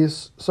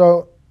mid-30s.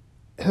 So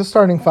his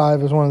starting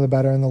 5 is one of the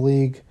better in the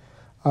league.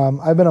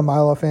 I've been a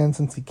Milo fan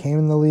since he came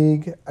in the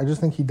league. I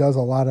just think he does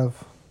a lot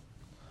of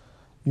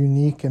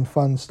unique and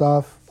fun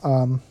stuff.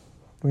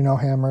 We know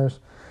hammers.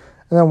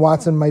 And then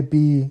Watson might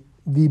be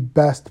the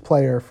best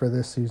player for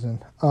this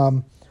season.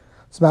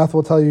 Smath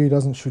will tell you he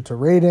doesn't shoot to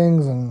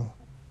ratings and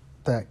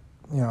that,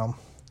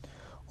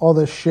 all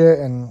this shit.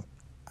 And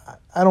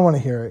I don't want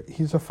to hear it.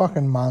 He's a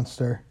fucking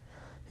monster.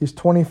 He's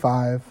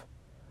 25.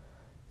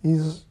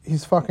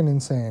 He's fucking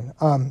insane.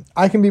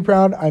 I can be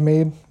proud. I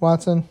made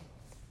Watson.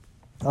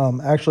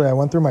 Actually, I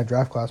went through my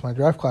draft class. My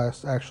draft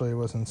class actually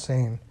was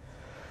insane.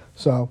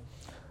 So,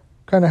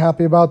 kind of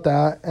happy about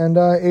that. And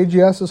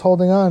AGS is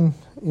holding on,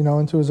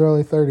 into his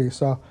early 30s.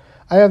 So,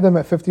 I have them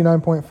at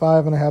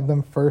 59.5, and I have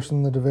them first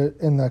in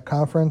the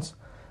conference.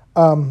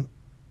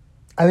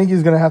 I think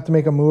he's going to have to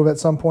make a move at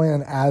some point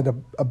and add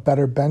a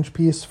better bench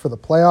piece for the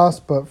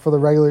playoffs. But for the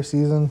regular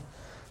season,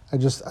 I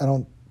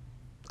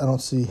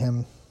don't see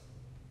him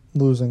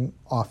losing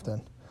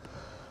often.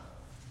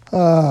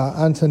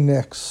 On to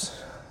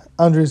Knicks.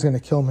 Andre's going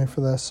to kill me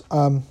for this.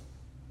 I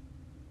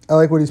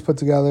like what he's put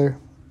together.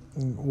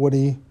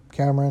 Woody,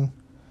 Cameron.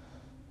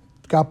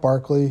 Got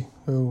Barkley,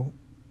 who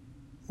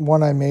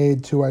one I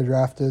made, two I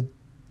drafted.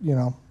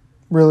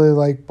 Really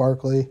like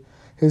Barkley.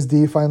 His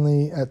D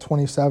finally at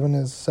 27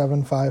 is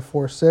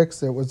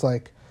 7.546. It was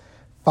like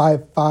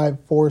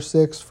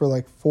 5.546 for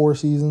like 4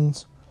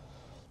 seasons.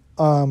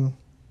 Cameron's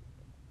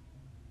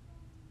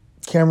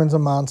a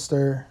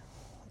monster.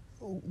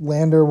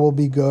 Lander will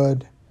be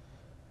good.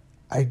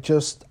 I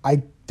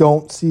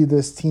don't see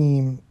this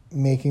team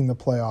making the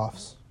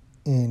playoffs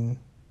in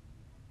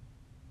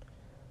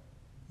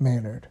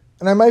Maynard.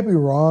 And I might be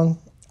wrong.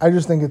 I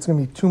just think it's going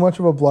to be too much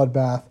of a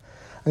bloodbath.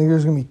 I think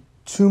there's going to be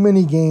too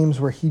many games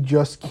where he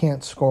just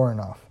can't score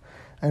enough.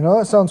 I know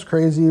that sounds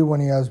crazy when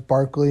he has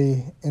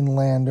Barkley and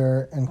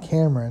Lander and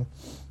Cameron.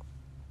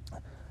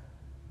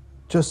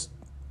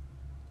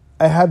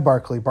 I had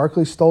Barkley.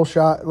 Barkley stole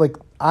shot. Like,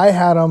 I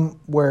had him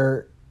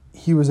where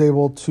he was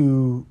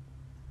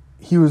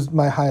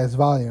my highest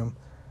volume,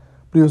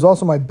 but he was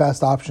also my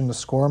best option to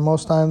score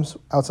most times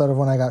outside of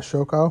when I got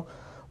Shoko.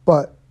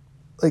 But,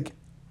 like,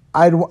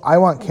 I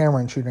want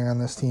Cameron shooting on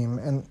this team,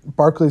 and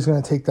Barkley's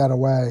going to take that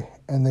away,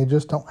 and they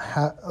just don't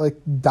have, like,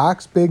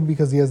 Doc's big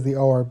because he has the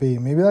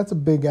ORB. Maybe that's a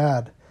big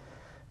add.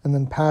 And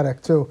then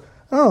Paddock, too.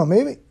 I don't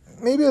know,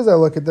 maybe as I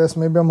look at this,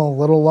 maybe I'm a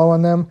little low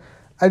on them.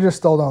 I just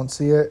still don't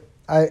see it.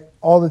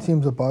 All the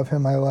teams above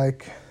him I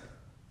like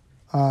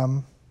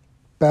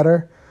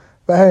better.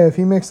 But hey, if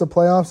he makes the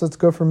playoffs, that's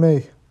good for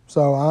me.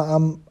 So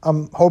I'm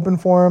hoping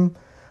for him.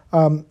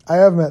 I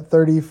have him at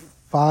 35.5,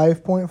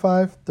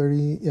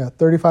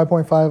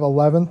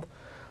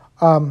 35.5,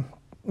 11th.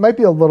 Might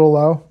be a little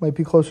low. Might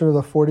be closer to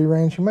the 40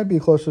 range. He might be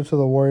closer to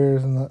the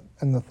Warriors and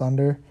the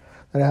Thunder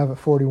that I have at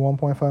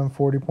 41.5 and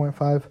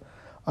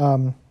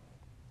 40.5.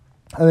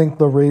 I think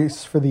the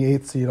race for the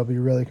 8th seed will be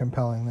really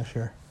compelling this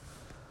year.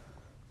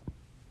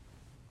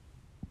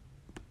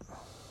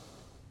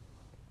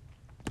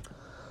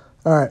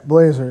 All right,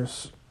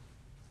 Blazers.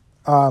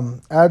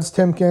 Adds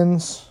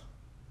Timkins.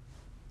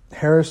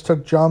 Harris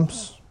took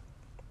jumps.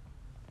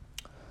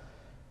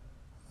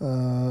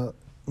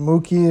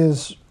 Mookie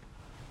is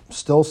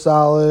still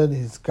solid.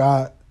 He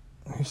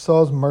still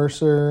has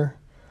Mercer.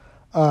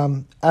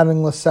 Adding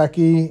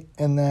Lasecki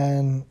and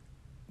then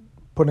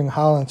putting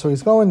Holland. So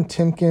he's going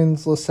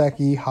Timkins,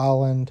 Lasecki,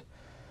 Holland,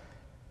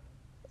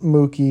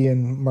 Mookie,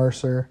 and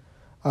Mercer.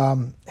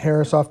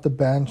 Harris off the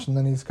bench, and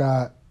then he's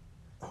got,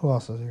 who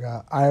else has he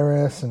got?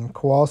 Iris and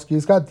Kowalski.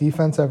 He's got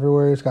defense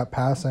everywhere. He's got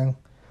passing.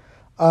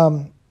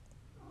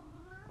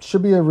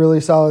 Should be a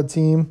really solid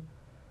team.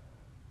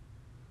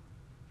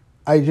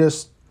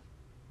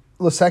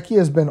 Lasecki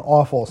has been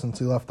awful since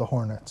he left the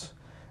Hornets.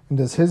 And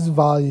does his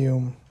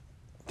volume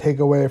take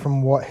away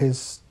from what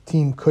his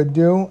team could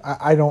do?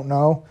 I don't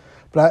know.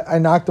 But I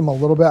knocked him a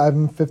little bit. I have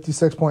him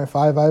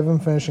 56.5. I have him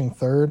finishing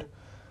third.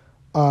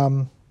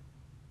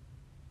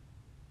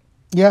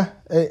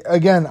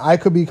 Again, I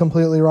could be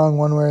completely wrong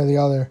one way or the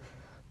other.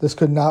 This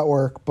could not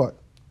work, but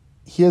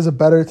he has a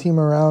better team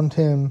around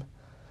him,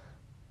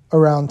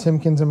 around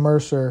Timkins and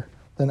Mercer,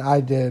 than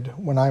I did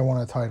when I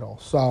won a title.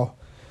 So,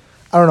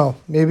 I don't know.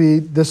 Maybe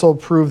this will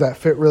prove that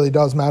fit really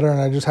does matter, and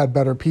I just had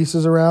better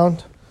pieces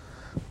around,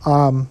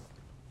 or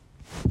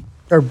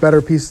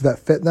better pieces that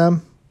fit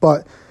them.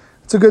 But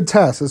it's a good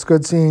test. It's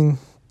good seeing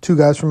two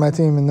guys from my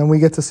team, and then we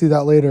get to see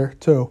that later,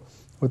 too,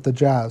 with the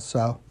Jazz.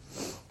 So,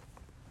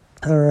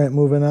 all right,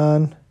 moving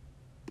on.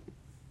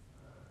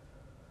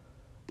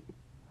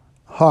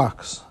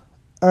 Hawks.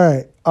 All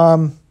right.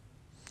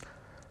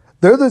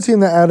 They're the team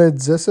that added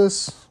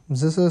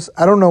Zissis.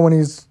 I don't know when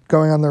he's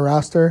going on the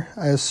roster.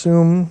 I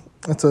assume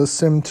it's a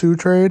Sim 2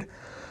 trade,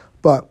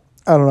 but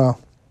I don't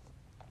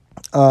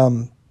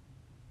know.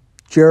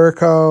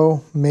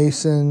 Jericho,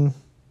 Mason,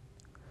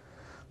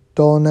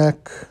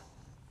 Dolinek.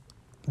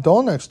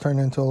 Dolinek's turned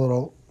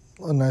into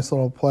a nice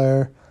little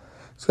player.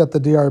 He's got the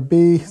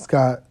DRB. He's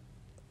got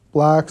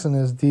blocks, and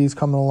his D's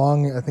coming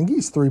along. I think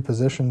he's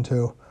 3-position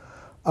too.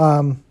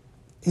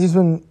 He's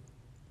been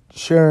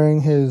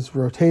sharing his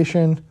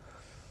rotation.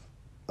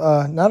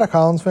 Not a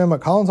Collins fan, but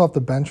Collins off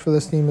the bench for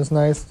this team is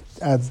nice.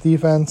 Adds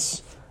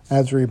defense,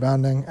 adds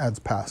rebounding, adds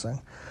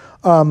passing.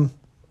 Not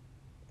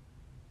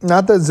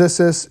that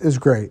Zissis is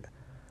great,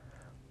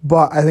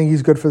 but I think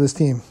he's good for this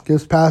team.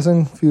 Gives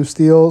passing, few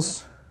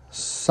steals,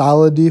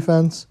 solid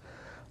defense.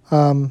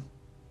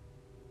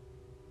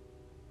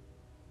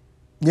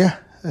 Yeah,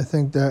 I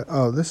think that.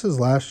 Oh, this is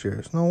last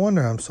year's. No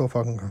wonder I'm so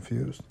fucking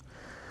confused.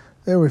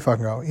 There we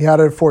fucking go. He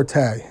added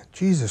Forte.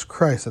 Jesus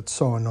Christ, that's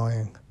so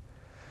annoying.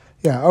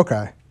 Yeah,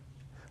 okay.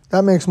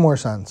 That makes more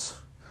sense.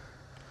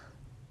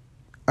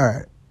 All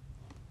right.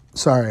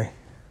 Sorry.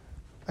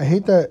 I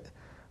hate that.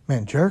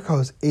 Man, Jericho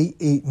is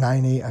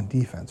 8.898 on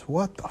defense.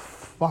 What the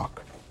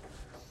fuck?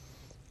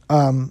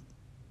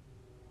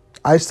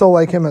 I still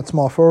like him at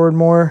small forward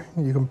more.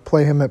 You can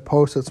play him at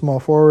post at small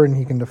forward, and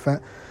he can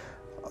defend.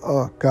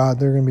 Oh, God,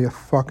 they're going to be a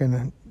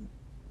fucking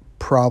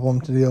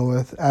problem to deal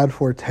with. Add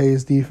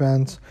Forte's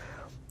defense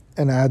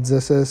and add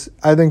Zissis.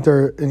 I think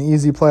they're an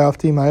easy playoff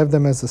team. I have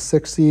them as a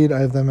 6 seed. I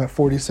have them at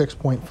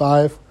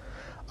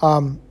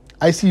 46.5.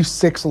 I see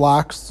 6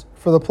 locks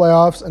for the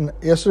playoffs, and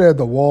yesterday I had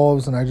the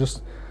Wolves, and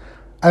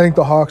I think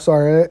the Hawks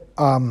are it.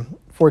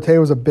 Forte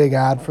was a big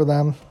ad for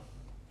them.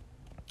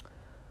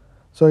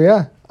 So,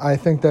 yeah, I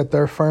think that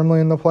they're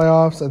firmly in the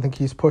playoffs. I think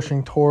he's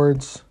pushing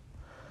towards,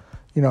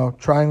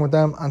 trying with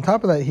them. On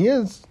top of that, he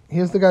is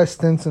the guy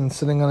Stinson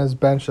sitting on his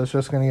bench that's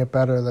just going to get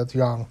better, that's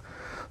young.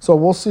 So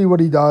we'll see what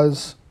he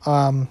does.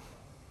 I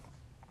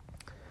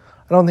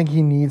don't think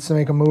he needs to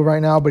make a move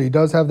right now, but he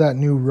does have that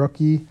new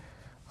rookie,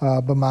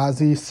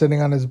 Bamazi,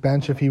 sitting on his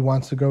bench if he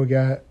wants to go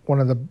get one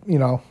of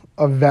the,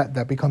 a vet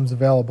that becomes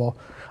available.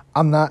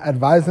 I'm not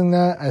advising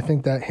that. I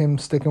think that him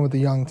sticking with the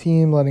young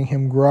team, letting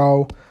him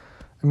grow.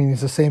 I mean,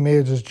 he's the same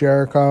age as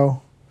Jericho.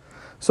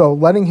 So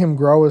letting him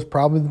grow is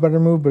probably the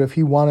better move, but if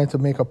he wanted to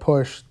make a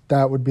push,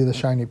 that would be the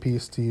shiny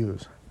piece to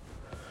use.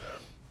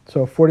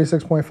 So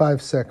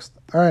 46.56.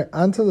 All right,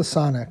 on to the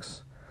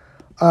Sonics.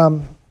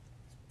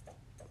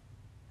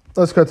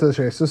 Let's cut to the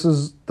chase. This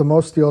is the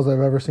most steals I've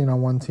ever seen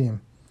on one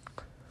team.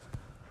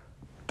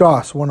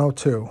 Doss,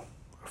 102.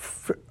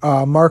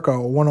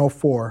 Marco,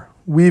 104.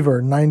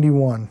 Weaver,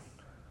 91.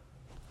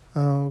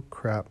 Oh,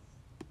 crap.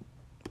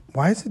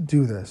 Why does it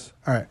do this?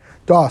 All right.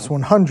 Doss,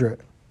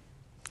 100.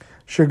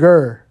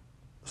 Sugar,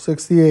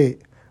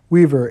 68.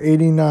 Weaver,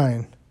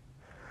 89.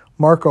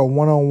 Marco,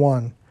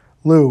 101.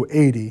 Lou,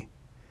 80.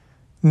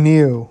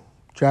 Neo,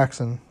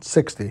 Jackson,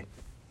 60.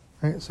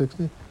 Right,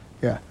 60?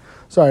 Yeah.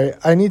 Sorry,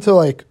 I need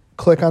to,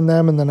 click on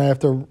them, and then I have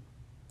to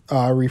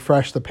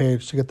refresh the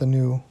page to get the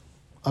new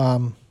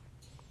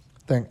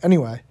thing.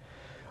 Anyway,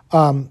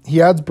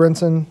 he adds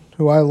Brinson,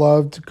 who I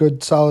loved,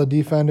 good, solid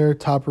defender,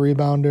 top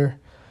rebounder.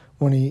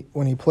 When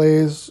he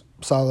plays,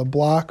 solid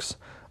blocks.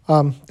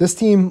 This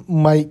team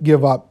might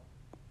give up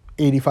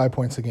 85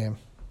 points a game.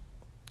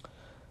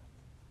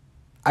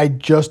 I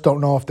just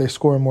don't know if they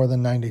score more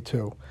than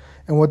 92.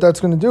 And what that's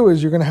going to do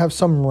is you're going to have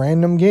some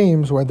random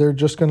games where they're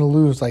just going to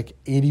lose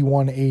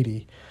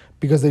 81-80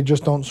 because they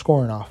just don't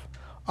score enough.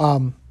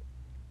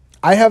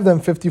 I have them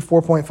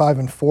 54.5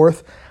 and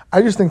 4th.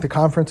 I just think the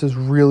conference is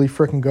really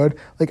freaking good.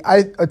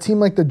 A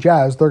team like the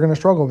Jazz, they're going to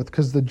struggle with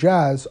because the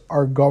Jazz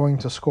are going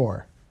to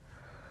score.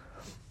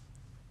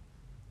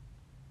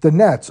 The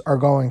Nets are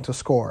going to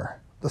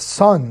score. The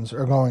Suns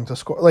are going to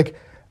score.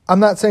 I'm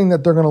not saying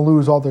that they're going to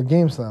lose all their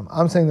games to them.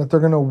 I'm saying that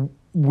they're going to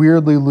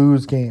weirdly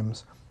lose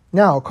games.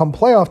 Now, come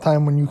playoff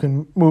time when you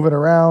can move it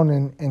around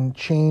and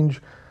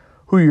change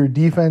who your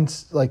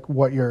defense,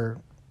 what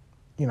your,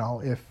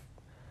 if.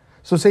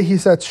 So say he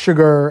sets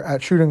Sugar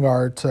at shooting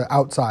guard to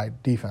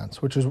outside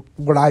defense, which is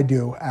what I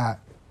do at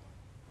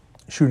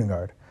shooting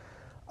guard.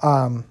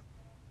 Now,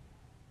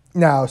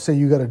 say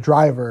you got a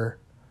driver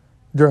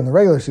during the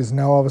regular season.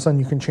 Now, all of a sudden,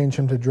 you can change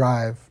him to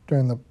drive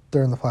during the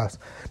playoffs.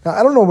 Now,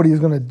 I don't know what he's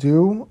going to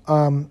do.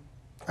 I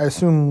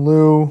assume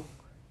Lou,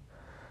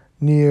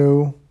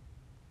 Neo,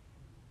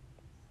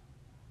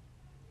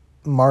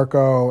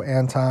 Marco,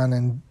 Anton,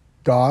 and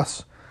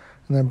Doss,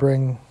 and then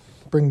bring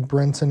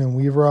Brinson and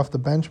Weaver off the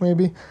bench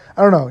maybe.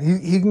 I don't know.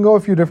 He can go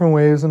a few different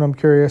ways, and I'm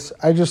curious.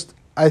 I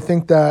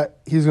think that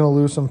he's going to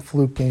lose some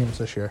fluke games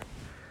this year.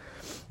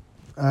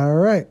 All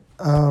right.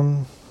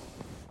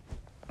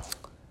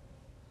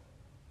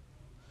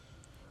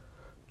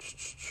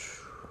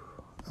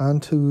 On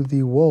to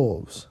the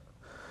Wolves.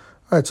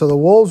 All right, so the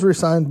Wolves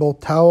re-signed both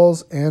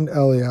Towels and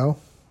Elio.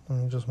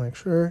 Let me just make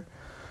sure.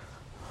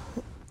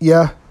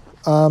 Yeah.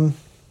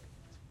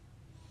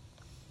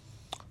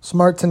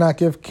 Smart to not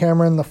give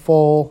Cameron the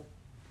full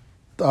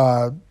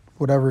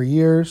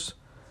years,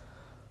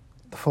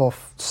 the full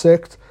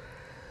 6.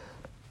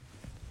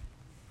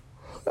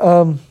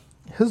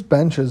 His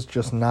bench is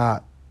just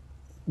not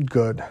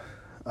good.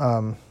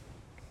 I'm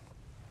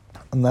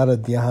not a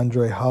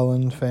DeAndre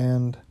Holland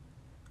fan.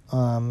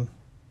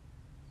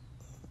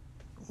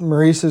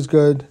 Maurice is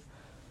good.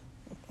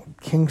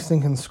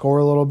 Kingston can score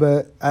a little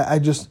bit.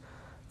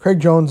 Craig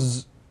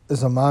Jones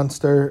is a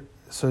monster.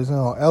 So he's going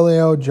to go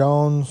Elio,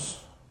 Jones,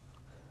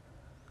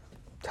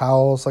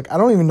 Towels. I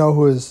don't even know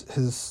who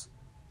his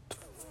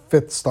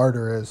 5th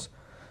starter is.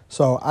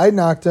 So I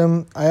knocked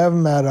him. I have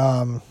him at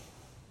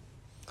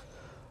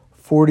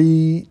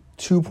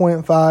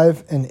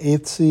 42.5 and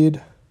 8th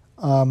seed.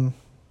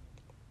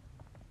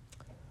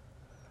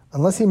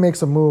 Unless he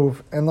makes a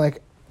move. And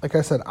like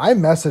I said, I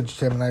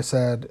messaged him and I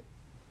said,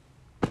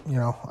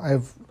 I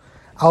have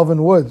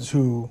Alvin Woods,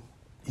 who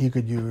he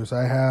could use.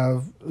 I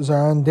have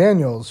Zion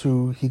Daniels,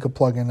 who he could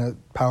plug in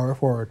at power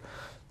forward.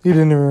 He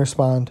didn't even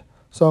respond.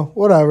 So,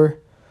 whatever.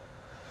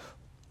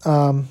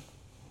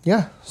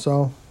 Yeah,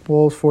 so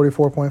Wolves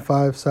 44.5,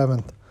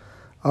 7th.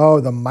 Oh,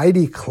 the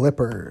mighty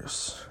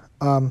Clippers.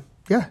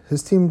 Yeah,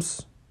 his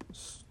team's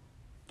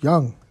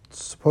young.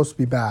 It's supposed to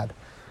be bad.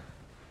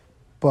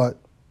 But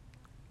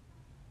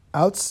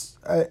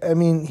I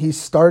mean,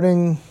 he's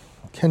starting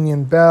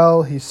Kenyon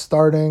Bell. He's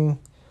starting,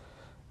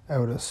 I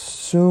would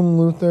assume,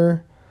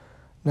 Luther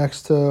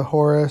next to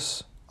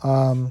Horace.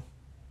 Ruben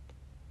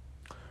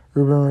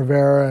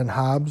Rivera and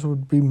Hobbs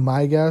would be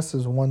my guess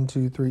is 1,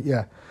 2, 3.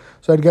 Yeah.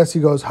 So I'd guess he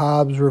goes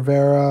Hobbs,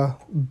 Rivera,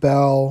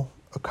 Bell,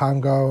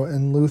 Okongo,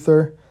 and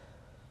Luther.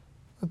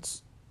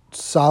 That's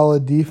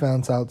solid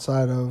defense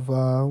outside of,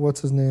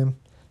 what's his name?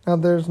 Now,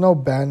 there's no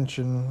bench,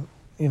 and,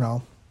 you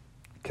know,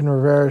 can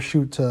Rivera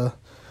shoot to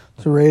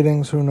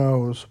ratings? Who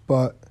knows?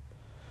 But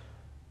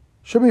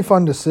should be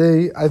fun to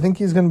see. I think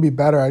he's going to be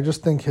better. I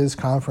just think his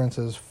conference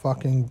is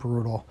fucking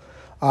brutal.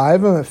 I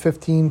have him at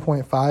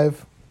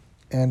 15.5,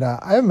 and I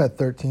have him at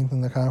 13th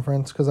in the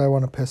conference because I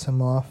want to piss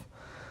him off.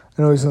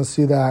 I know he's going to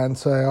see that and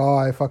say, oh,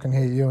 I fucking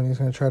hate you, and he's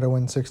going to try to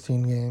win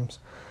 16 games.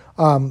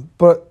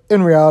 But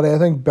in reality, I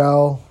think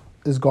Bell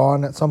is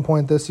gone at some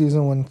point this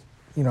season when,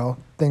 you know,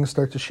 things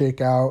start to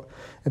shake out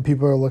and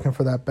people are looking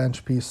for that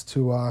bench piece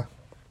to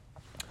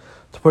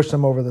push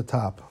them over the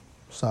top.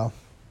 So,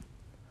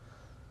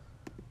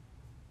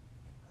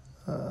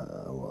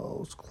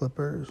 Wolves,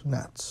 Clippers,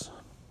 Nets.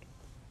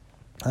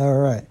 All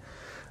right.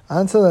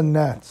 On to the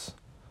Nets.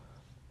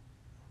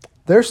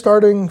 Their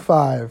starting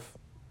five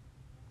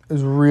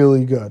is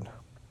really good.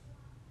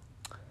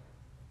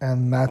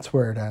 And that's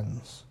where it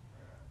ends.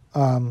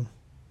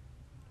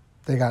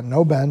 They got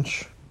no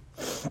bench.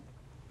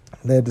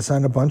 They had to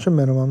sign a bunch of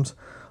minimums.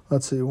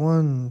 Let's see,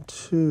 1,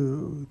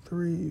 2,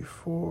 3,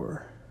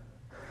 4.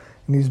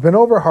 And he's been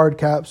over hard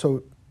cap,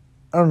 so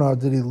I don't know,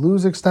 did he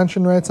lose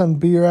extension rights on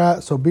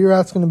B-Rat? So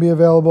B-Rat's going to be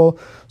available.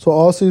 So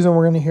all season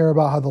we're going to hear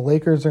about how the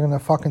Lakers are going to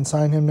fucking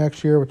sign him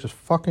next year, which is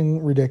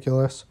fucking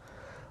ridiculous.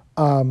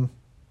 Kennington,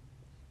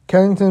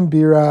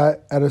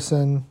 B-Rat,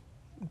 Edison,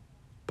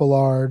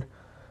 Ballard,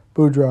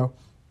 Boudreaux.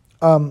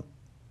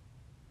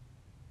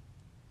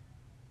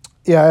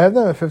 Yeah, I have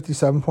them at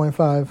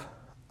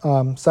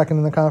 57.5, second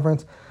in the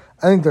conference.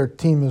 I think their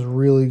team is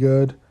really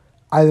good.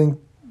 I think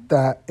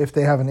that if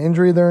they have an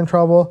injury, they're in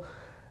trouble.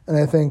 And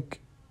I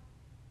think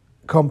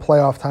come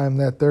playoff time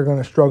that they're going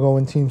to struggle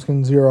when teams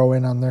can zero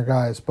in on their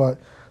guys. But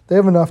they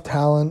have enough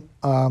talent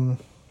to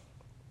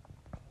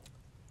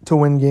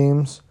win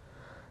games.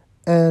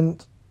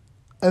 And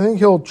I think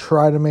he'll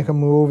try to make a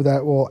move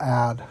that will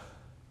add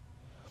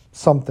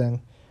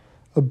something,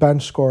 a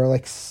bench scorer,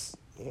 like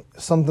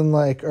something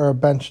like, or a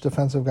bench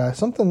defensive guy,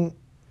 something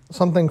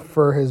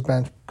for his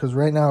bench, because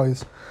right now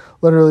he's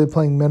literally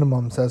playing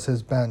minimums as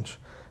his bench.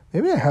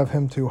 Maybe I have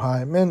him too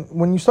high. Man,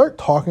 when you start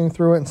talking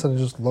through it instead of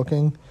just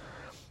looking,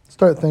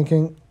 start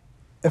thinking,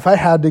 if I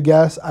had to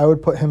guess, I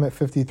would put him at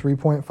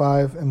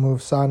 53.5 and move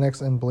Sonics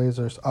and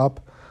Blazers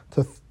up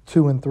to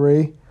 2 and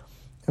 3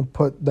 and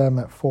put them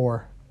at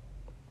 4,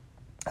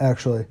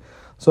 actually.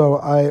 So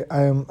I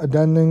am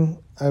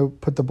addending. I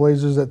put the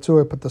Blazers at 2,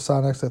 I put the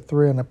Sonics at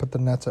 3, and I put the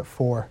Nets at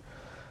 4.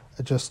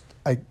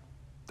 I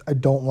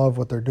don't love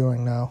what they're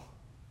doing now.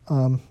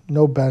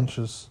 No bench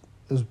is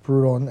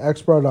brutal. And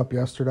X brought it up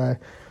yesterday.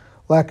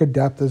 Lack of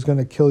depth is going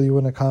to kill you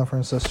in a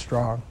conference this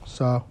strong.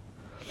 So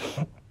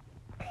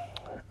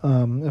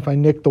if I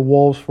nick the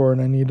Wolves for it,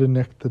 I need to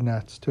nick the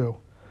Nets too.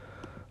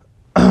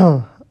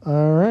 All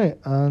right,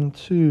 on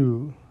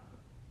to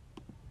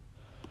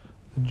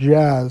the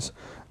Jazz.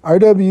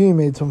 RWE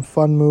made some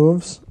fun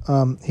moves.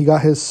 He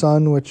got his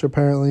son, which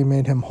apparently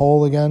made him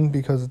whole again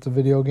because it's a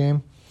video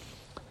game.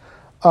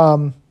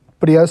 But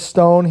he has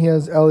Stone, he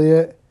has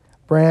Elliott,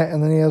 Brant,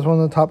 and then he has one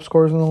of the top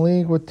scorers in the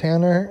league with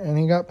Tanner, and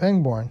he got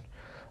Pangborn.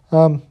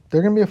 They're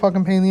going to be a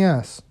fucking pain in the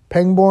ass.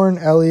 Pangborn,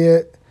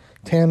 Elliott,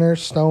 Tanner,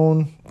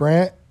 Stone,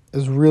 Brant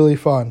is really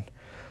fun.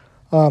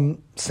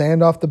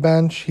 Sand off the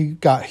bench. He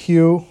got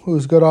Hugh,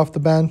 who's good off the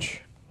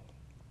bench.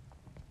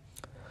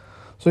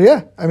 So,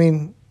 yeah, I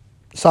mean,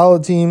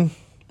 solid team.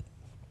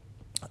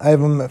 I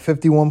have them at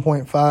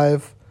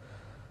 51.5.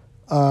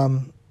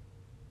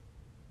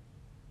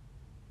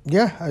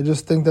 Yeah, I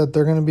just think that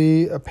they're going to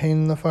be a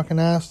pain in the fucking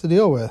ass to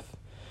deal with.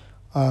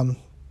 Man,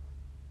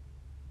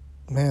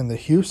 the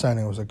Hugh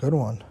signing was a good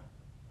one.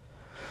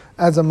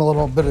 Adds them a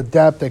little bit of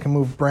depth. They can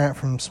move Brant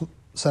from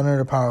center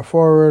to power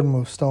forward,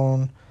 move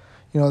Stone.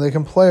 You know, they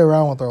can play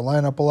around with their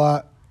lineup a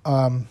lot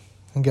and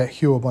get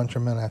Hugh a bunch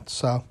of minutes.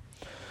 So,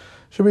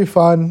 should be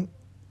fun.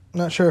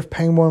 Not sure if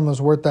Pangborn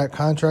was worth that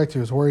contract. He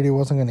was worried he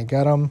wasn't going to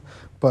get him,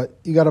 but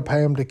you got to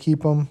pay him to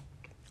keep him.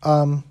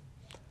 If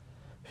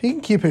he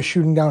can keep his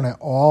shooting down at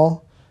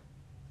all,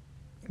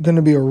 going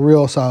to be a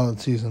real solid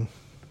season.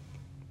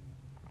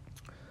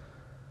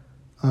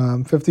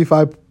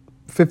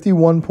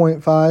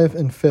 51.5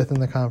 and 5th in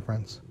the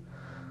conference.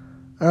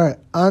 All right,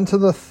 on to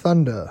the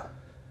Thunder.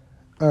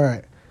 All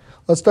right,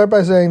 let's start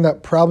by saying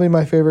that probably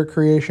my favorite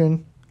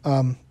creation,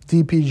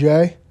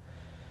 DPJ,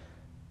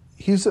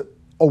 he's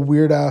a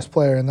weird-ass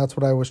player, and that's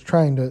what I was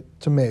trying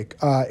to make.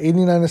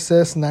 89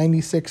 assists,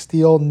 96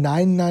 steal,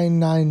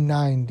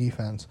 9999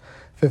 defense,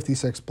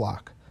 56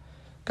 block.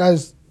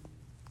 Guys,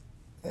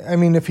 I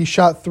mean, if he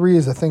shot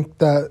threes, I think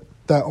that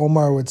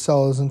Omar would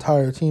sell his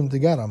entire team to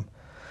get him.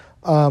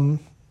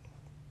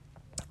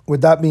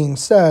 With that being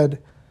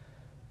said,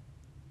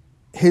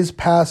 his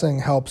passing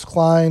helps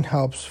Klein,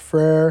 helps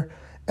Frere,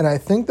 and I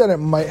think that it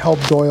might help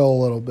Doyle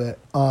a little bit.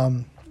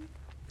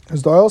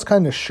 Because Doyle's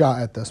kind of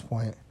shot at this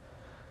point.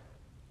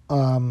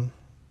 Who's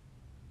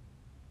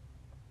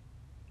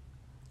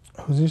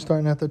he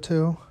starting at the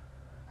 2?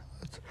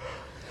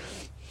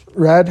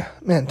 Red.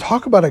 Man,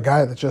 talk about a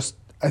guy that just...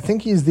 I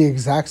think he's the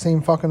exact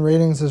same fucking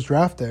ratings as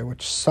draft day,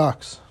 which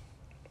sucks.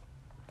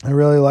 I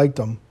really liked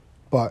him.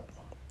 But,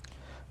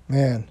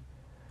 man...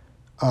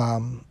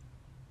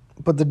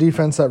 but the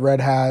defense that Red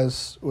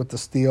has with the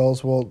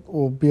steals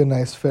will be a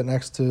nice fit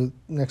next to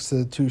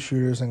the 2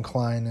 shooters in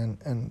Klein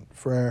and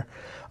Frere.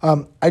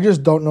 I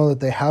just don't know that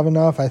they have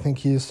enough. I think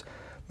he's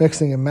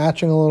mixing and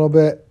matching a little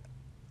bit.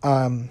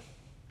 I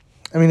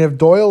mean, if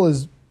Doyle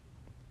is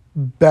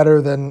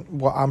better than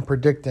what I'm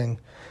predicting,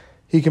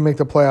 he can make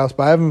the playoffs.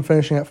 But I have him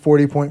finishing at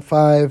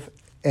 40.5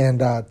 and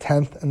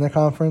 10th in the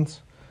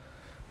conference.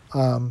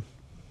 Look,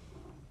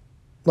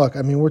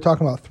 I mean, we're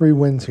talking about 3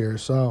 wins here,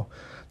 so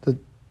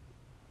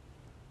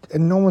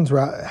and no one's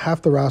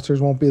half the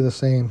rosters won't be the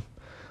same.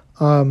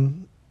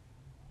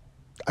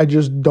 I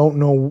just don't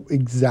know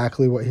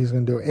exactly what he's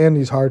going to do. And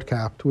he's hard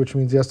capped, which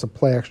means he has to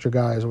play extra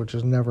guys, which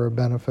is never a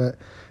benefit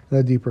in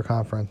a deeper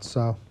conference.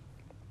 So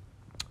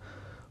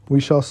we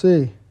shall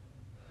see.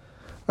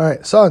 All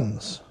right,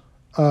 Suns.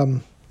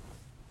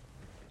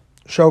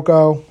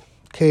 Shoko,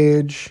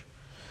 Cage,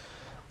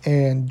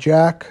 and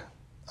Jack.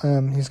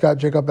 He's got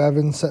Jacob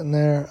Evans sitting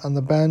there on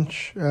the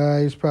bench.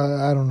 He's probably,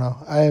 I don't know.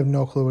 I have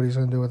no clue what he's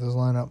going to do with his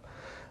lineup.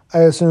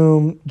 I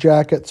assume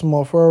Jack at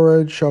small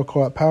forward,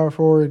 Shoko at power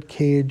forward,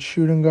 Cage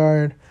shooting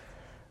guard,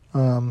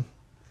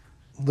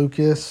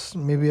 Lucas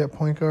maybe at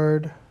point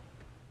guard.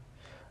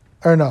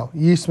 Or no,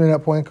 Yeastman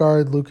at point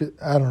guard, Lucas,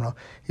 I don't know.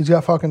 He's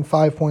got fucking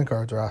 5 point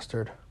guards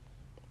rostered.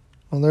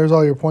 Well, there's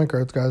all your point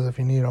guards, guys, if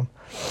you need them.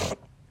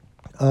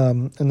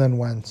 And then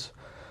Wentz.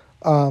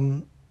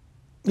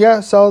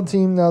 Yeah, solid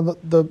team. Now,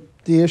 the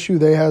issue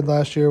they had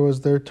last year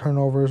was their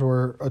turnovers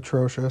were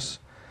atrocious.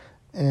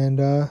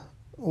 And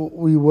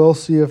we will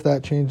see if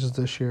that changes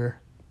this year.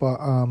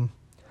 But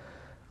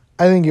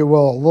I think it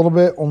will a little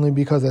bit, only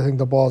because I think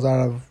the ball's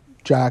out of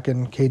Jack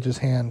and Cage's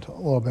hand a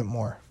little bit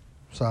more.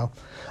 So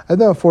I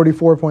think at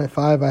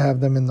 44.5, I have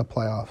them in the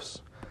playoffs.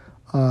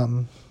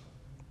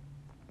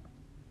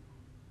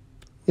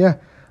 Yeah,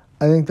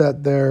 I think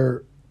that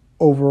their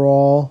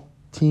overall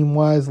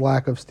team-wise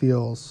lack of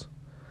steals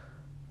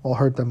will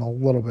hurt them a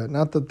little bit.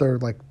 Not that they're,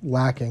 like,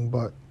 lacking,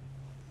 but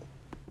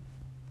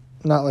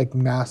not, like,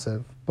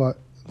 massive, but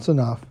it's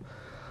enough.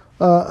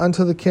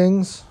 Onto the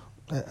Kings,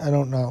 I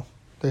don't know.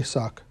 They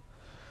suck.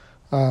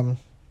 I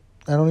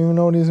don't even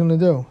know what he's going to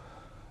do.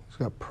 He's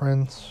got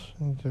Prince.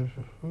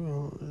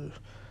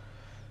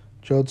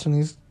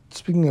 Jodson.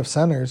 Speaking of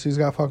centers, he's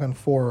got fucking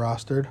 4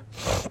 rostered.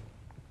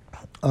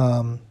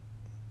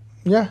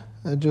 Yeah,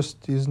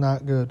 he's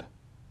not good.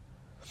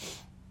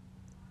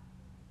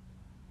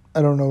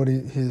 I don't know what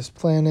his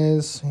plan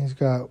is. He's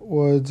got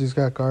Woods. He's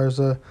got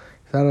Garza.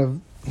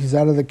 He's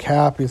out of the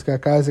cap. He's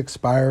got guys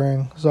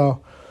expiring.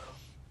 So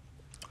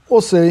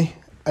we'll see.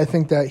 I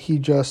think that he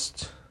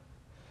just,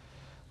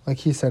 like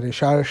he said, he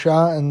shot a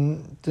shot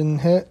and didn't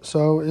hit.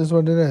 So it is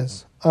what it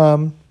is.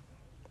 That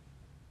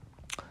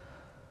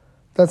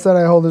said,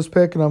 I hold his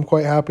pick, and I'm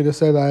quite happy to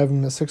say that I have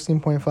him at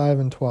 16.5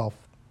 and 12.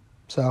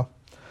 So,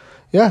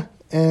 yeah,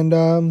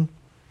 and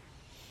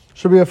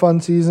should be a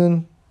fun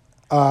season.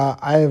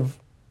 I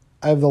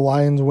have the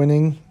Lions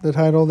winning the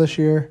title this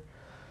year.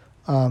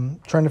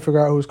 Trying to figure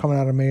out who's coming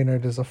out of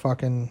Maynard is a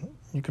fucking...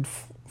 You could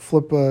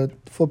flip a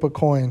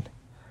coin.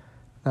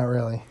 Not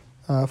really.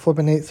 Flip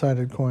an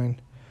 8-sided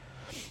coin.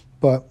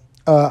 But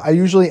I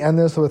usually end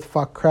this with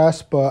fuck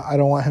Crest, but I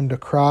don't want him to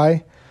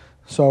cry.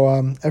 So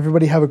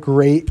everybody have a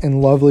great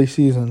and lovely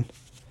season.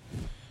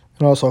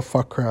 And also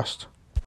fuck Crest.